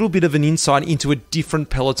and a little bit of an insight into a different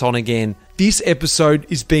Peloton again. This episode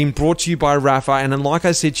is being brought to you by Rapha, and like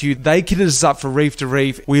I said to you, they kitted us up for Reef to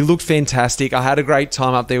Reef. We looked fantastic. I had a great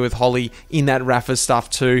time up there with Holly in that Rapha stuff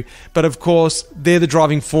too. But of course, they're the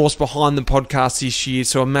driving force behind the podcast this year,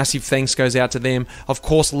 so a massive thanks goes out to them. Of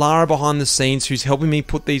course, Lara behind the scenes, who's helping me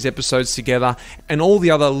put these episodes together, and all the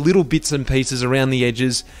other little bits and pieces around the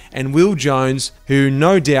edges, and Will Jones, who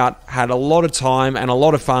no doubt had a lot of time and a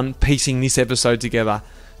lot of fun piecing this episode together.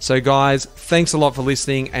 So guys, thanks a lot for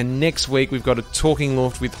listening, and next week we've got a Talking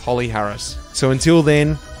Loft with Holly Harris. So until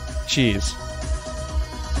then, cheers.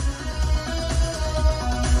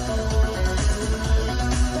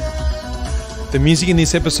 The music in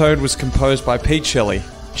this episode was composed by Pete Shelley.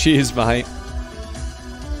 Cheers, mate.